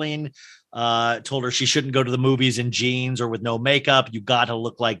controlling. Told her she shouldn't go to the movies in jeans or with no makeup. You got to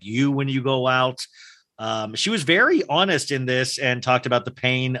look like you when you go out. She was very honest in this and talked about the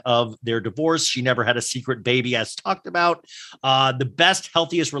pain of their divorce. She never had a secret baby, as talked about. The best,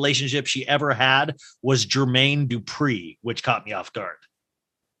 healthiest relationship she ever had was Jermaine Dupri, which caught me off guard.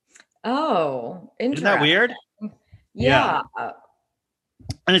 Oh, interesting. Isn't that weird? Yeah.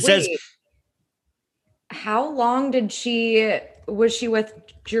 And it says, how long was she with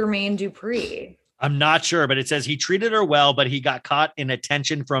Jermaine Dupri? I'm not sure, but it says he treated her well, but he got caught in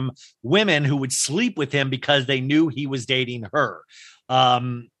attention from women who would sleep with him because they knew he was dating her.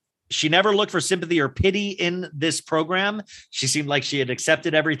 She never looked for sympathy or pity in this program. She seemed like she had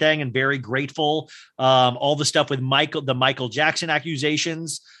accepted everything and very grateful. All the stuff with the Michael Jackson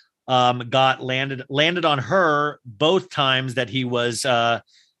accusations landed on her both times that he was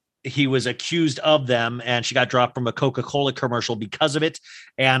accused of them, and she got dropped from a Coca-Cola commercial because of it.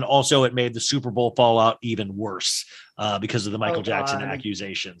 And also it made the Super Bowl fallout even worse because of the Michael Jackson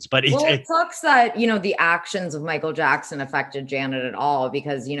accusations. But it sucks that, the actions of Michael Jackson affected Janet at all,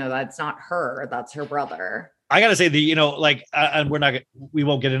 because, that's not her, that's her brother. I got to say and we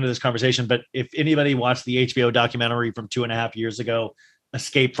won't get into this conversation, but if anybody watched the HBO documentary from 2.5 years ago,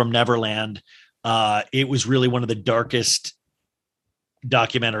 Escape from Neverland, it was really one of the darkest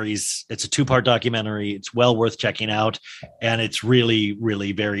documentaries. It's a 2-part documentary. It's well worth checking out, and it's really,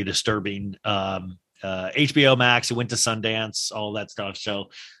 really very disturbing. HBO Max, it went to Sundance, all that stuff. So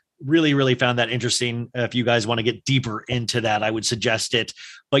really, really found that interesting. If you guys want to get deeper into that, I would suggest it.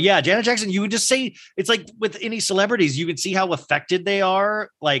 But yeah, Janet Jackson, you would just say, it's like with any celebrities, you can see how affected they are,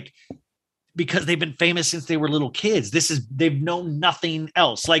 because they've been famous since they were little kids. They've known nothing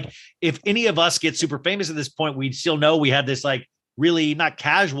else. Like, if any of us get super famous at this point, we'd still know we had this really not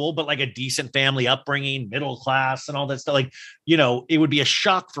casual, but a decent family upbringing, middle class and all that stuff. It would be a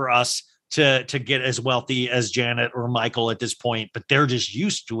shock for us to get as wealthy as Janet or Michael at this point, but they're just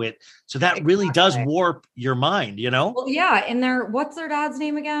used to it. So that really does warp your mind, Well, yeah. And what's their dad's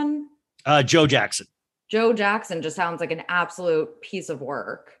name again? Joe Jackson. Joe Jackson just sounds like an absolute piece of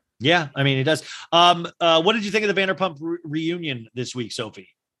work. Yeah. I mean, it does. What did you think of the Vanderpump reunion this week, Sophie?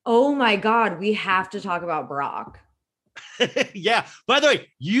 Oh my God. We have to talk about Brock. Yeah. By the way,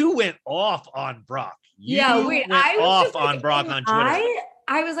 you went off on Brock. I was off on Brock on Twitter.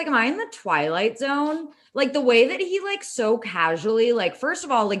 I was like, am I in the Twilight Zone? Like the way that he like so casually, like first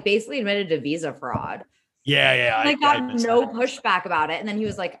of all, like basically admitted to visa fraud. Yeah. I got no pushback about it, and then he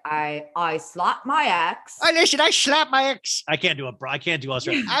was like, I slapped my ex. I slapped my ex. I can't do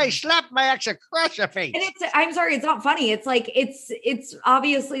Australian. I slapped my ex across the face. And I'm sorry, it's not funny. It's like it's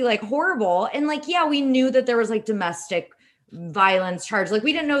obviously like horrible, and like yeah, we knew that there was like domestic violence charge. Like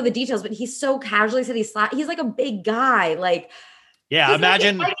we didn't know the details, but he so casually said he's like a big guy. Like, yeah,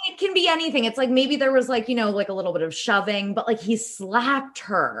 imagine like, it can be anything. It's like maybe there was like, like a little bit of shoving, but like he slapped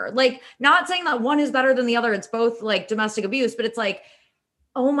her. Like, not saying that one is better than the other. It's both like domestic abuse, but it's like,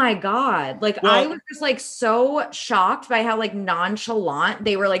 oh my God. Like I was just like so shocked by how like nonchalant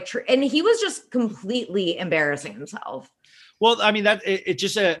they were like, and he was just completely embarrassing himself. Well, I mean, it's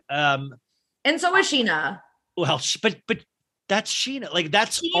just a, and so is Sheena. Well, but that's Sheena. Like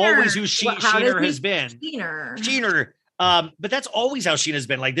that's always who Sheena has been. Sheena. But that's always how Sheena's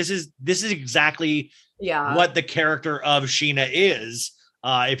been. Like this is exactly what the character of Sheena is.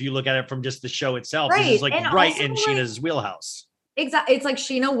 If you look at it from just the show itself, this is like and right in Sheena's wheelhouse. Exactly. It's like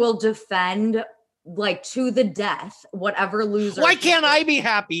Sheena will defend like to the death, whatever loser. Why can't I be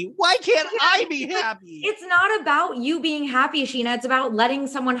happy? Why can't I be happy? It's not about you being happy, Sheena. It's about letting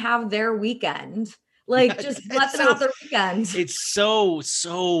someone have their weekend. Like just let them have their weekend. It's so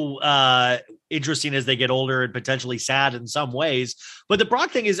interesting as they get older and potentially sad in some ways. But the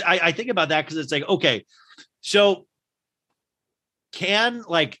Brock thing is, I think about that because it's like, okay, so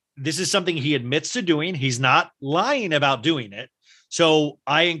this is something he admits to doing. He's not lying about doing it. So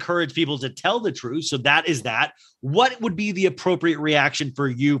I encourage people to tell the truth. So that is that. What would be the appropriate reaction for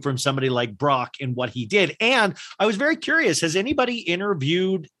you from somebody like Brock and what he did? And I was very curious. Has anybody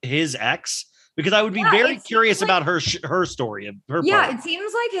interviewed his ex? Because I would be very curious about her story and her part. It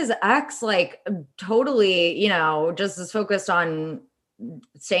seems like his ex, like totally, just is focused on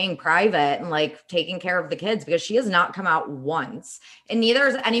staying private and like taking care of the kids because she has not come out once. And neither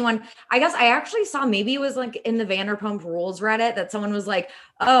is anyone. I guess I actually saw, maybe it was like in the Vanderpump Rules Reddit, that someone was like,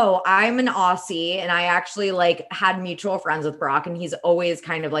 oh, I'm an Aussie and I actually like had mutual friends with Brock and he's always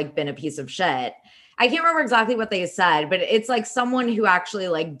kind of like been a piece of shit. I can't remember exactly what they said, but it's like someone who actually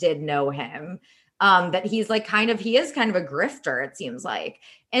like did know him, that he's like he is kind of a grifter, it seems like.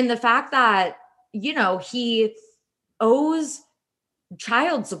 And the fact that, he owes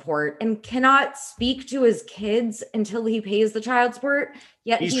child support and cannot speak to his kids until he pays the child support.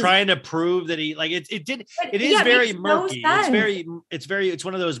 Yet he's trying to prove that he like it is very murky. It's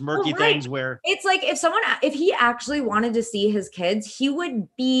one of those murky things where it's like if he actually wanted to see his kids, he would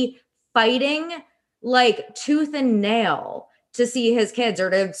be fighting like tooth and nail to see his kids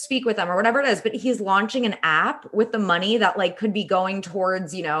or to speak with them or whatever it is. But he's launching an app with the money that like could be going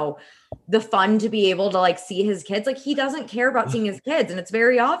towards, the fund to be able to like see his kids. Like he doesn't care about seeing his kids and it's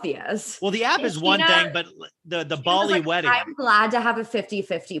very obvious. Well, the app is one thing, but the Bali wedding. I'm glad to have a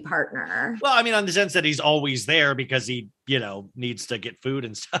 50-50 partner. Well, I mean, on the sense that he's always there because he, needs to get food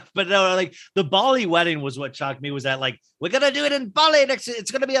and stuff. But no, like the Bali wedding was what shocked me, was that like, we're going to do it in Bali next.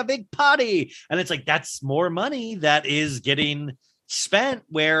 It's going to be a big party. And it's like, that's more money that is getting spent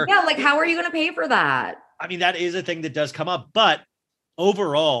where. Yeah. Like, how are you going to pay for that? I mean, that is a thing that does come up, but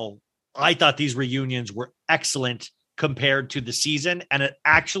overall, I thought these reunions were excellent compared to the season, and it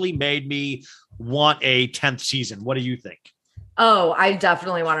actually made me want a 10th season. What do you think? Oh, I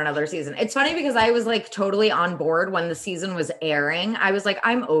definitely want another season. It's funny because I was like totally on board when the season was airing. I was like,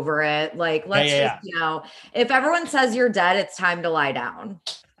 I'm over it. Like, let's just, if everyone says you're dead, it's time to lie down,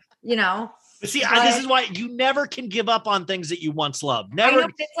 See, this is why you never can give up on things that you once loved. Never. I know,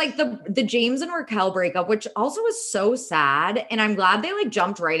 it's like the James and Raquel breakup, which also was so sad. And I'm glad they like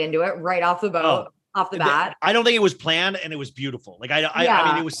jumped right into it right off the boat. Off the bat. I don't think it was planned, and it was beautiful. Like I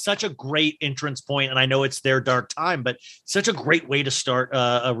mean, it was such a great entrance point, and I know it's their dark time, but such a great way to start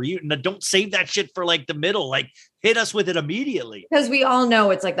a reunion. Now, don't save that shit for like the middle. Like hit us with it immediately. Because we all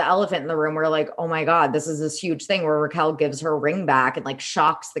know it's like the elephant in the room. We're like, oh my God, this is this huge thing where Raquel gives her ring back and like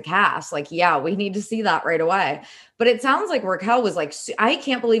shocks the cast. Like, yeah, we need to see that right away. But it sounds like Raquel was like, I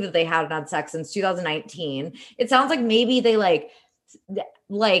can't believe that they hadn't had sex since 2019. It sounds like maybe they like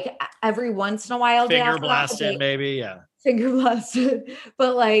every once in a while finger blasted, finger blasted,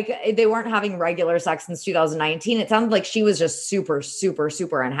 but like they weren't having regular sex since 2019. It sounded like she was just super, super,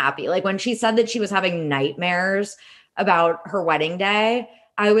 super unhappy. Like when she said that she was having nightmares about her wedding day,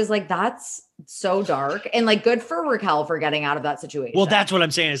 I was like, that's so dark. And like, good for Raquel for getting out of that situation. Well, that's what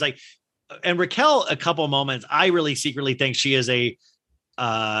I'm saying is like, and Raquel, a couple moments, I really secretly think she is a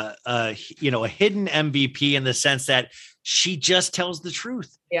a hidden MVP in the sense that she just tells the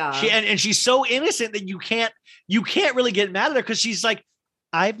truth. Yeah. And she's so innocent that you can't really get mad at her because she's like,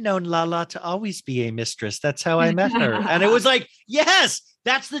 I've known Lala to always be a mistress. That's how I met her. And it was like, yes,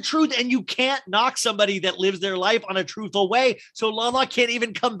 that's the truth. And you can't knock somebody that lives their life on a truthful way. So Lala can't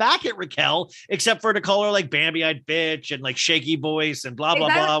even come back at Raquel, except for to call her like Bambi-eyed bitch and like shaky voice and blah, blah,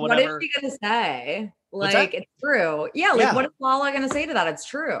 blah, whatever. What is she going to say? Like, it's true. Yeah. Like, what is Lala going to say to that? It's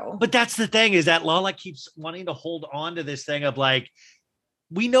true. But that's the thing, is that Lala keeps wanting to hold on to this thing of like,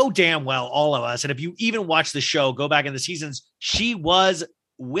 we know damn well, all of us. And if you even watch the show, go back in the seasons, she was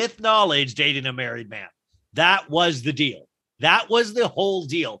with knowledge dating a married man. That was the deal. That was the whole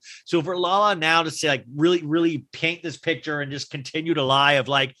deal. So for Lala now to say, like, really, really paint this picture and just continue to lie of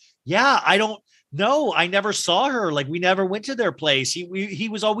like, yeah, I don't know. I never saw her. Like, we never went to their place. He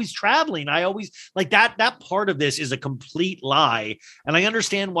was always traveling. I always like that part of this is a complete lie. And I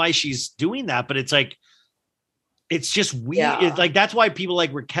understand why she's doing that, but it's like, it's just weird. Yeah. It's like, that's why people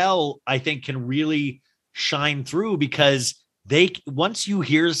like Raquel, I think, can really shine through, because once you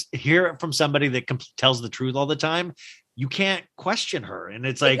hear it from somebody that tells the truth all the time, you can't question her. And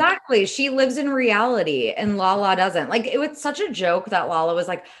it's like, exactly. She lives in reality and Lala doesn't. Like, it was such a joke that Lala was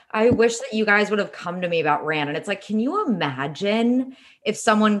like, I wish that you guys would have come to me about Rand. And it's like, can you imagine if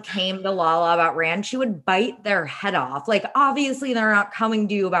someone came to Lala about Rand? She would bite their head off. Like, obviously they're not coming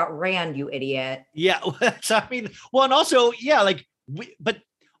to you about Rand, you idiot. Yeah. So, I mean, well, and also, yeah, like, but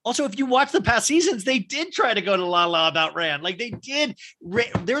also, if you watch the past seasons, they did try to go to Lala about Rand. Like, they did.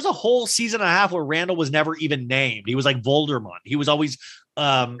 There's a whole season and a half where Randall was never even named. He was like Voldemort. He was always,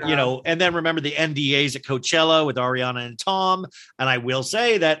 and then remember the NDAs at Coachella with Ariana and Tom. And I will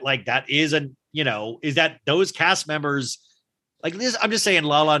say that, like, that is is that those cast members, like this, I'm just saying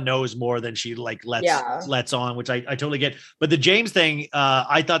Lala knows more than she like lets on, which I totally get. But the James thing,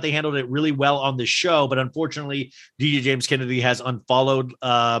 I thought they handled it really well on the show, but unfortunately, DJ James Kennedy has unfollowed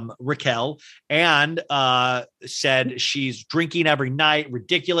Raquel and said she's drinking every night,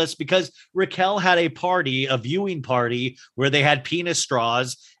 ridiculous, because Raquel had a viewing party where they had penis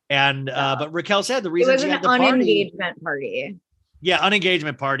straws, and but Raquel said the reason she had the party, unengagement party. Yeah,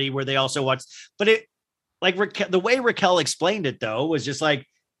 unengagement party where they also watched, but it. Like the way Raquel explained it, though, was just like,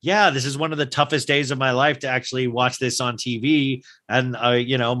 yeah, this is one of the toughest days of my life to actually watch this on TV. And,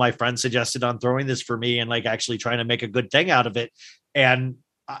 my friend suggested on throwing this for me and like actually trying to make a good thing out of it. And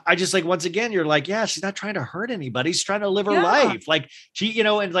I just like, once again, you're like, yeah, she's not trying to hurt anybody. She's trying to live her life. Like she,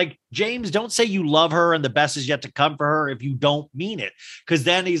 and like, James, don't say you love her and the best is yet to come for her if you don't mean it. Cause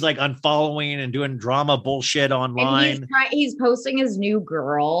then he's like unfollowing and doing drama bullshit online. And he's posting his new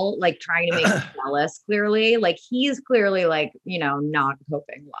girl, like trying to make her jealous, clearly. Like he's clearly like, not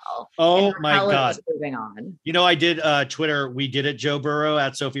coping well. Oh my God. Moving on. I did Twitter. We did it, Joe Burrow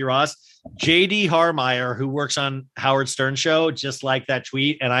at Sophie Ross. JD Harmeyer, who works on Howard Stern show, just like that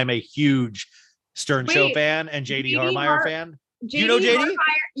tweet. And I'm a huge Stern show fan and JD Harmeyer fan. Do you know JD? Harmeyer,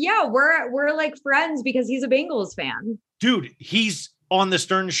 yeah, we're like friends because he's a Bengals fan. Dude, he's on the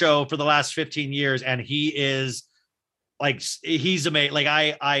Stern show for the last 15 years and he is like, he's amazing. Like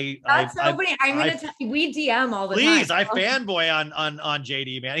that's so funny. I'm gonna tell you, we DM all the time. Please, I fanboy on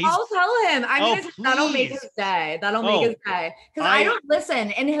JD, man. I'll tell him. That'll make his day. That'll make his day. Because I don't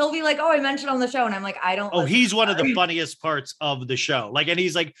listen, and he'll be like, "Oh, I mentioned on the show," and I'm like, "I don't." Oh, he's one of the funniest parts of the show. Like, and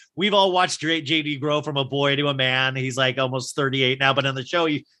he's like, we've all watched JD grow from a boy to a man. He's like almost 38 now, but on the show,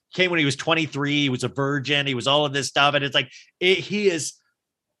 he came when he was 23. He was a virgin. He was all of this stuff, and it's like he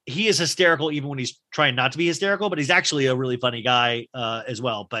is hysterical even when he's trying not to be hysterical, but he's actually a really funny guy as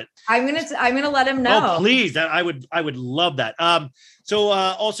well. But I'm gonna let him know. Oh, please. I would love that. So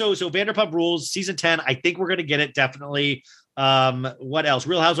Vanderpump Rules season 10, I think we're going to get it. Definitely. What else?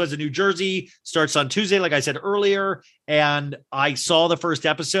 Real Housewives of New Jersey starts on Tuesday, like I said earlier. And I saw the first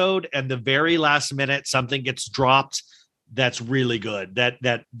episode and the very last minute, something gets dropped. That's really good.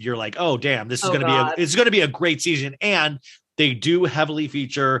 That you're like, oh damn, this is going to be a great season. And they do heavily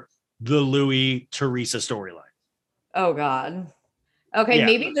feature the Louis Teresa storyline. Oh God. Okay. Yeah.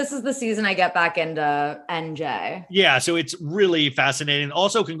 Maybe this is the season I get back into NJ. Yeah. So it's really fascinating.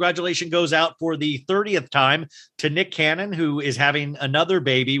 Also, congratulations goes out for the 30th time to Nick Cannon, who is having another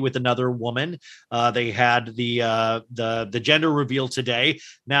baby with another woman. They had the gender reveal today.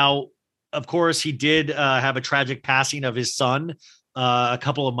 Now, of course, he did have a tragic passing of his son a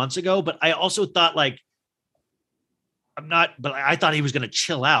couple of months ago, but I also thought I thought he was going to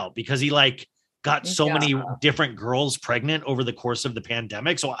chill out because he got so many different girls pregnant over the course of the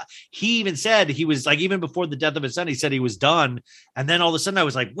pandemic. So he even said he was like, even before the death of his son, he said he was done. And then all of a sudden I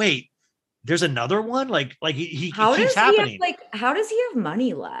was like, wait, there's another one. Like he How keeps does happening. how does he have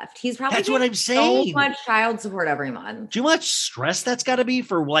money left? He's probably That's what I'm so saying. much child support every month. Too much stress that's got to be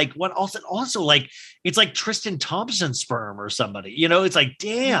for like what also like it's like Tristan Thompson sperm or somebody, it's like,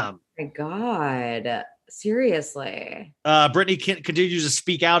 damn. Oh my God. Seriously. Brittany continues to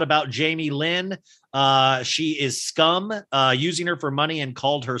speak out about Jamie Lynn. She is scum, using her for money and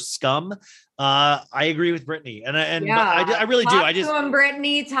called her scum. I agree with Brittany, and I really do. Talk to him,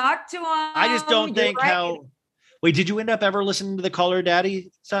 Brittany. Talk to him. I just don't think how. Wait, did you end up ever listening to the Call Her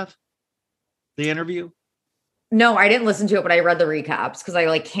Daddy stuff? The interview? No, I didn't listen to it, but I read the recaps because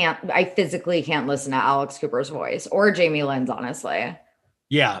I physically can't listen to Alex Cooper's voice or Jamie Lynn's, honestly.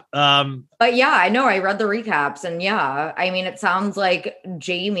 Yeah. But yeah, I know I read the recaps, and yeah, I mean, it sounds like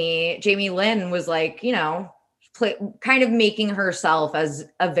Jamie Lynn was like, kind of making herself as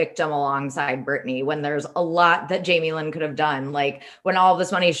a victim alongside Brittany when there's a lot that Jamie Lynn could have done. Like when all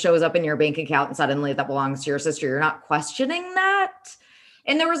this money shows up in your bank account and suddenly that belongs to your sister, you're not questioning that.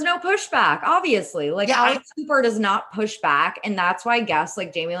 And there was no pushback, obviously. Like Alex Cooper does not push back. And that's why guests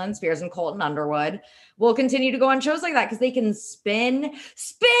like Jamie Lynn Spears and Colton Underwood will continue to go on shows like that because they can spin,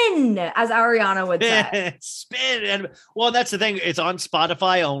 as Ariana would say. Spin. And well, that's the thing. It's on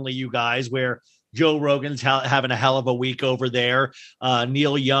Spotify only, you guys, where Joe Rogan's having a hell of a week over there.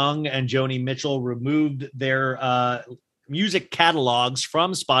 Neil Young and Joni Mitchell removed their music catalogs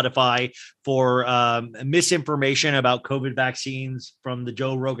from Spotify for misinformation about COVID vaccines from the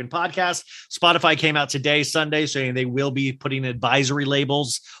Joe Rogan podcast. Spotify came out today, Sunday, saying they will be putting advisory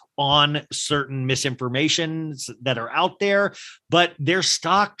labels on certain misinformations that are out there, but their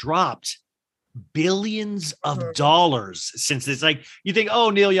stock dropped billions of dollars since it's like, you think, oh,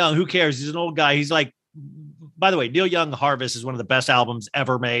 Neil Young, who cares? He's an old guy. He's like, by the way, Neil Young Harvest is one of the best albums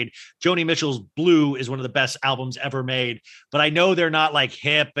ever made. Joni Mitchell's Blue is one of the best albums ever made. But I know they're not like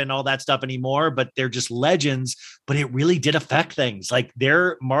hip and all that stuff anymore, but they're just legends. But it really did affect things. Like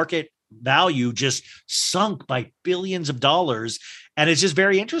their market value just sunk by billions of dollars. And it's just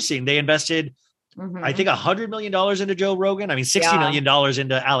very interesting. They invested, I think, $100 million into Joe Rogan. I mean, $60 million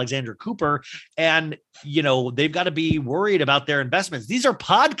into Alexandra Cooper. And, they've got to be worried about their investments. These are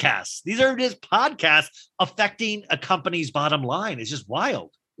podcasts. These are just podcasts affecting a company's bottom line. It's just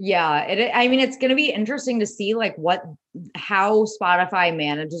wild. Yeah. It's going to be interesting to see how Spotify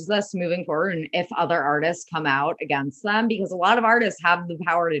manages this moving forward and if other artists come out against them, because a lot of artists have the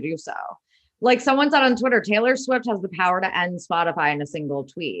power to do so. Like someone said on Twitter, Taylor Swift has the power to end Spotify in a single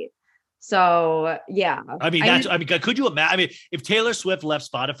tweet. So yeah, could you imagine? If Taylor Swift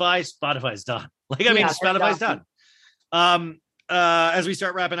left Spotify, Spotify's done. Spotify's done. As we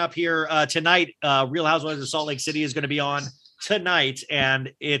start wrapping up here tonight, Real Housewives of Salt Lake City is going to be on tonight,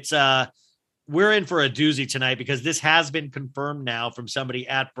 and it's we're in for a doozy tonight because this has been confirmed now from somebody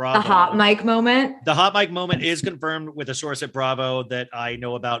at Bravo. The hot mic moment. The hot mic moment is confirmed with a source at Bravo that I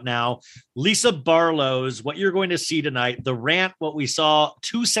know about now. Lisa Barlow's What You're Going to See Tonight, the rant, what we saw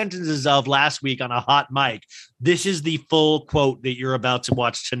 2 sentences of last week on a hot mic. This is the full quote that you're about to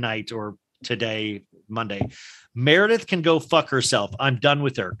watch tonight or today, Monday. Meredith can go fuck herself. I'm done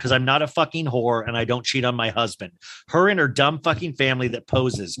with her because I'm not a fucking whore and I don't cheat on my husband. Her and her dumb fucking family that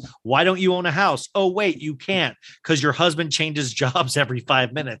poses. Why don't you own a house? Oh, wait, you can't because your husband changes jobs every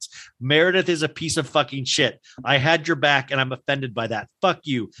 5 minutes. Meredith is a piece of fucking shit. I had your back and I'm offended by that. Fuck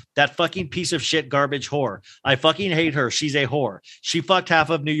you. That fucking piece of shit garbage whore. I fucking hate her. She's a whore. She fucked half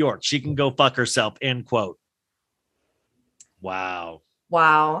of New York. She can go fuck herself. End quote. Wow.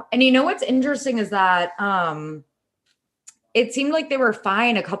 And what's interesting is that it seemed like they were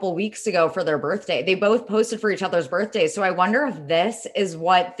fine a couple weeks ago for their birthday. They both posted for each other's birthdays. So I wonder if this is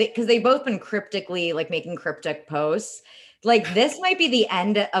because they've both been cryptically making cryptic posts. This might be the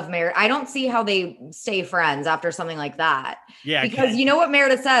end of marriage. I don't see how they stay friends after something like that. Yeah. Because you know what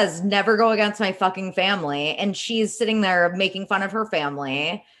Meredith says, never go against my fucking family. And she's sitting there making fun of her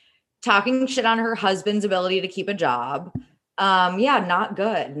family, talking shit on her husband's ability to keep a job. Not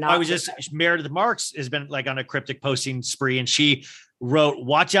good. Meredith Marks has been on a cryptic posting spree, and she wrote,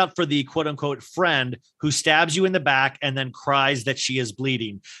 watch out for the quote unquote friend who stabs you in the back and then cries that she is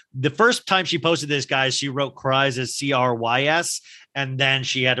bleeding. The first time she posted this, guys, she wrote cries as CRYS, and then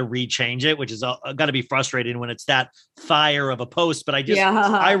she had to rechange it, which is got to be frustrating when it's that fire of a post. But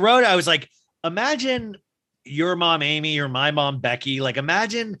I was like, imagine your mom, Amy, or my mom, Becky,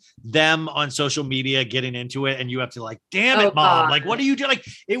 imagine them on social media getting into it and you have to damn it, mom. God. What do you do?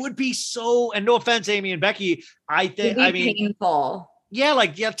 It would be so, and no offense, Amy and Becky, painful.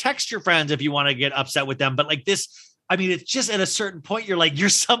 Yeah. Text your friends if you want to get upset with them. But this, it's just at a certain point, you're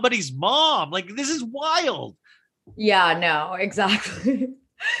somebody's mom. This is wild. Yeah, no, exactly.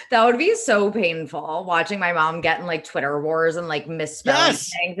 That would be so painful watching my mom get in like Twitter wars and like misspelling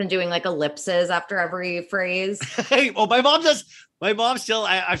things and doing like ellipses after every phrase. Hey, well, my mom does. My mom still,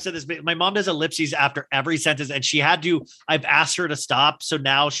 I've said this, my mom does ellipses after every sentence, and she had to, I've asked her to stop. So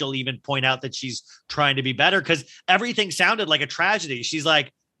now she'll even point out that she's trying to be better because everything sounded like a tragedy. She's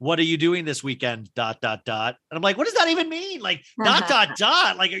like, what are you doing this weekend? ... And I'm like, what does that even mean? Like, ...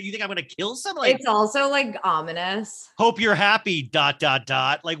 Like, you think I'm going to kill someone? Like, it's also like ominous. Hope you're happy ... Like,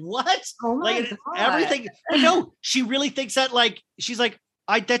 what? Oh my like God. everything. But no, she really thinks that, like, she's like,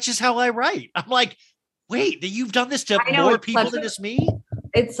 that's just how I write. I'm like, wait, that you've done this to more people than just me?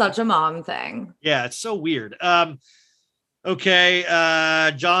 It's such a mom thing. Yeah, it's so weird. Okay,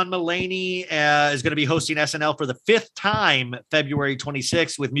 John Mulaney is going to be hosting SNL for the 5th time, February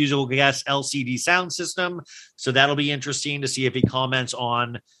 26th, with musical guest LCD Sound System. So that'll be interesting to see if he comments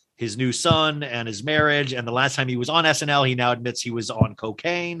on his new son and his marriage. And the last time he was on SNL, he now admits he was on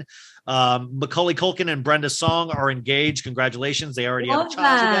cocaine. Macaulay Culkin and Brenda Song are engaged. Congratulations. They already have a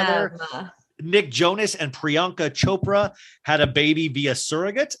child together. Nick Jonas and Priyanka Chopra had a baby via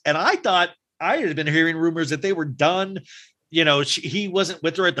surrogate. And I thought, I had been hearing rumors that they were done. You know, he wasn't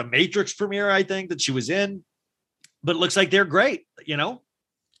with her at the Matrix premiere, I think, that she was in. But it looks like they're great, you know?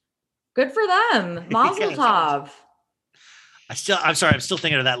 Good for them. Mazel tov. I'm sorry, I'm still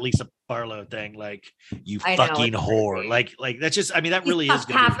thinking of that Lisa Barlow thing. Like, you fucking whore. Like that's just, I mean, that really is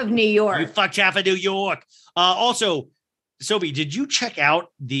half of New York. You fucked half of New York. Also, Sophie, did you check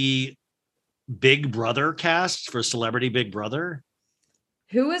out the Big Brother cast for Celebrity Big Brother?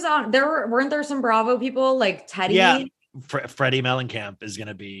 Who was on? Weren't there some Bravo people like Teddy? Yeah. Freddie Mellencamp is going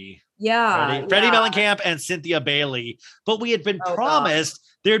to be. Yeah. Freddie Mellencamp and Cynthia Bailey. But we had been promised,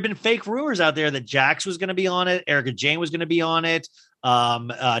 there had been fake rumors out there that Jax was going to be on it. Erika Jayne was going to be on it.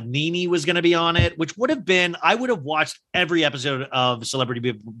 Nene was going to be on it, which would have been, I would have watched every episode of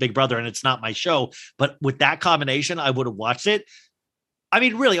Celebrity Big Brother, and it's not my show. But with that combination, I would have watched it. I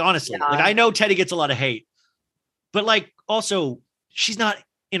mean, really, honestly, like, I know Teddy gets a lot of hate, but like, also, she's not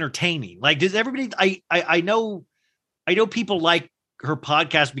entertaining. Like, does everybody, I know people like her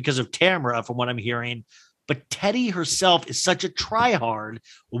podcast because of Tamara, from what I'm hearing, but Teddy herself is such a tryhard.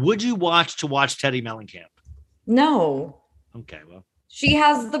 Would you watch Teddy Mellencamp? No. Okay, well. She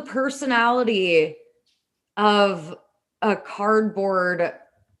has the personality of a cardboard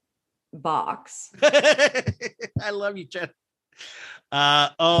box. I love you, Jen.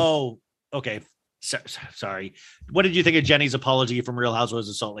 Okay. Sorry. What did you think of Jenny's apology from Real Housewives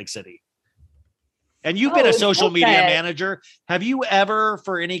of Salt Lake City? And you've been a social media manager. Have you ever,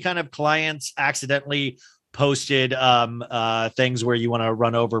 for any kind of clients, accidentally posted things where you want to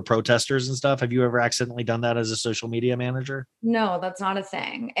run over protesters and stuff? Have you ever accidentally done that as a social media manager? No, that's not a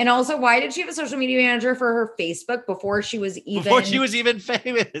thing. And also, why did she have a social media manager for her Facebook before she was even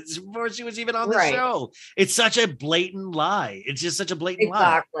famous, before she was even on the show? It's such a blatant lie. It's just such a blatant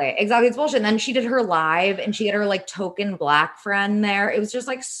lie. Exactly. It's bullshit. And then she did her live and she had her like token Black friend there. It was just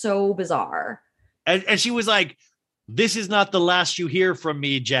like so bizarre. And she was like, "This is not the last you hear from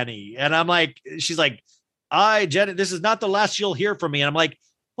me, Jenny." And I'm like, she's like, Jenny, this is not the last you'll hear from me. And I'm like,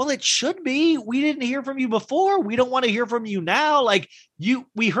 well, it should be. We didn't hear from you before. We don't want to hear from you now. Like,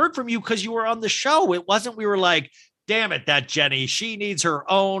 we heard from you because you were on the show. It wasn't, we were like, damn it, that Jenny, she needs her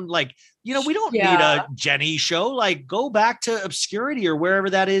own, like, you know, we don't need a Jenny show. Like, go back to obscurity or wherever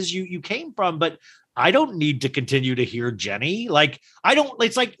that is you came from. But I don't need to continue to hear Jenny. Like,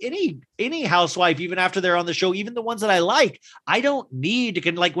 it's like any housewife, even after they're on the show, even the ones that I like, I don't need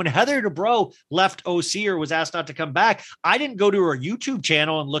to, like when Heather Dubrow left OC or was asked not to come back, I didn't go to her YouTube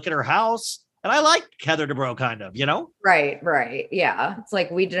channel and look at her house. And I like Heather Dubrow kind of, you know? Right. Yeah. It's like,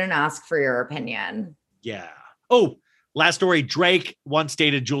 we didn't ask for your opinion. Yeah. Oh, last story. Drake once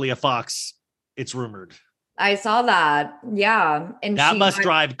dated Julia Fox. It's rumored. I saw that. Yeah. And that must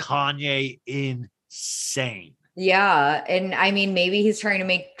drive Kanye insane. Yeah. And I mean, maybe he's trying to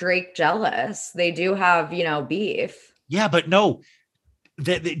make Drake jealous. They do have, beef. Yeah, but no,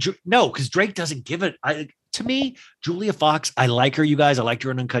 because Drake doesn't give it. To me, Julia Fox, I like her, you guys. I liked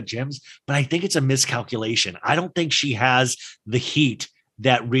her in Uncut Gems, but I think it's a miscalculation. I don't think she has the heat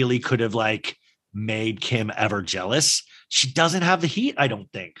that really could have like made Kim ever jealous. She doesn't have the heat, I don't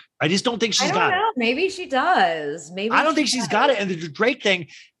think. I just don't think she's got it. Maybe she does. Maybe I don't think she's got it. And the Drake thing,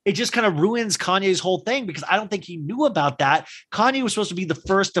 it just kind of ruins Kanye's whole thing because I don't think he knew about that. Kanye was supposed to be the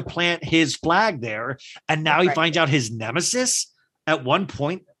first to plant his flag there. And now he finds out his nemesis at one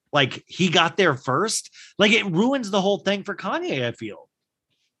point, like he got there first. Like it ruins the whole thing for Kanye, I feel.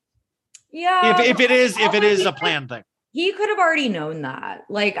 Yeah. If it is a planned thing. He could have already known that.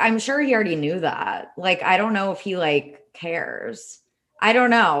 Like, I'm sure he already knew that. Like, I don't know if he like cares. I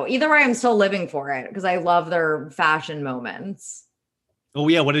don't know. Either way, I'm still living for it because I love their fashion moments. Oh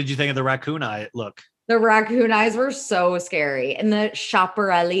yeah, what did you think of the raccoon eye look? The raccoon eyes were so scary. And the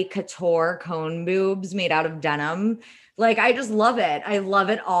Schiaparelli Couture cone boobs made out of denim. Like, I just love it. I love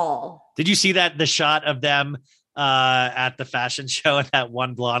it all. Did you see the shot of them at the fashion show and that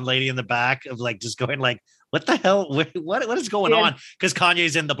one blonde lady in the back of like just going like, what the hell? What is going on? Because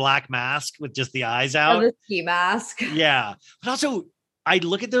Kanye's in the black mask with just the eyes out. The ski mask. Yeah. But also, I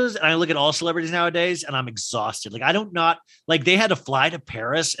look at those and I look at all celebrities nowadays and I'm exhausted. Like, they had to fly to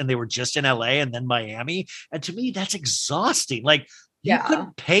Paris and they were just in LA and then Miami. And to me, that's exhausting. Like, you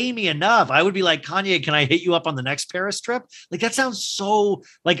couldn't pay me enough. I would be like, Kanye, can I hit you up on the next Paris trip? Like, that sounds so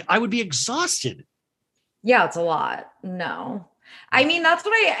like I would be exhausted. Yeah, it's a lot. No. I mean,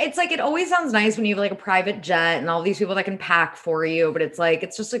 it's like, it always sounds nice when you have like a private jet and all these people that can pack for you, but it's like,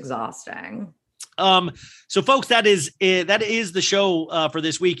 it's just exhausting. So folks, that is the show for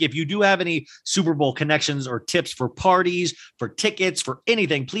this week. If you do have any Super Bowl connections or tips for parties, for tickets, for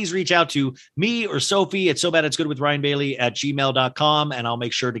anything, please reach out to me or Sophie at SoBadIt'sGoodWithRyanBailey@gmail.com. And I'll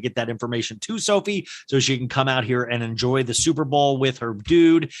make sure to get that information to Sophie so she can come out here and enjoy the Super Bowl with her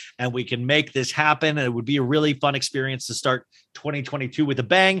dude. And we can make this happen. And it would be a really fun experience to start 2022 with a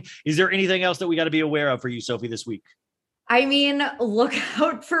bang. Is there anything else that we got to be aware of for you, Sophie, this week? I mean, look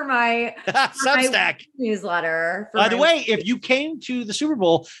out for my Substack newsletter. By the way, if you came to the Super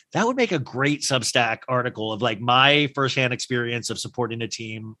Bowl, that would make a great Substack article of like my firsthand experience of supporting a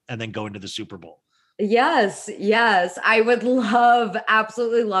team and then going to the Super Bowl. Yes. I would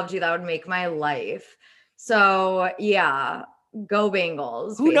absolutely love to. That would make my life. So yeah, go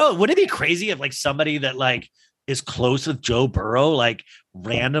Bengals. Who knows? Would it be crazy if like somebody that like is close with Joe Burrow, like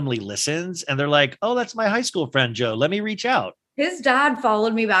randomly listens and they're like, oh, that's my high school friend, Joe. Let me reach out. His dad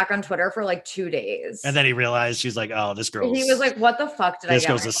followed me back on Twitter for like 2 days. And then he realized she's like, oh, this girl. He was like, what the fuck did I get? This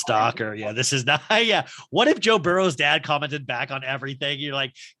girl's a stalker. Yeah, this is not. Yeah. What if Joe Burrow's dad commented back on everything?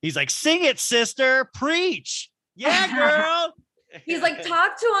 He's like, sing it, sister. Preach. Yeah, girl. He's like,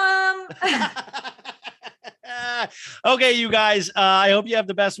 talk to him. Okay, you guys. I hope you have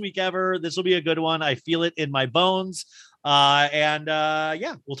the best week ever. This will be a good one. I feel it in my bones. And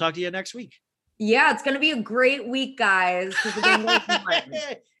we'll talk to you next week. Yeah, it's gonna be a great week, guys.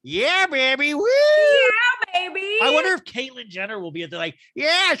 Yeah, baby. Woo! Yeah, baby. I wonder if Caitlyn Jenner will be at the like,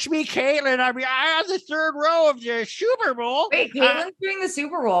 yeah, it's me, Caitlyn. I'm on the third row of the Super Bowl. Wait, Caitlyn's doing the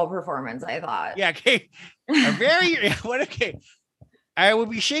Super Bowl performance, I thought. Yeah, I will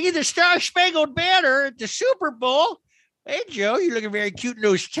be singing the Star Spangled Banner at the Super Bowl. Hey, Joe, you're looking very cute in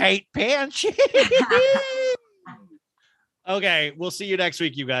those tight pants. Okay, we'll see you next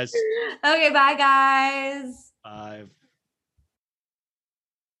week, you guys. Okay, bye, guys. 5.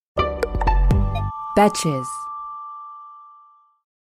 Betches.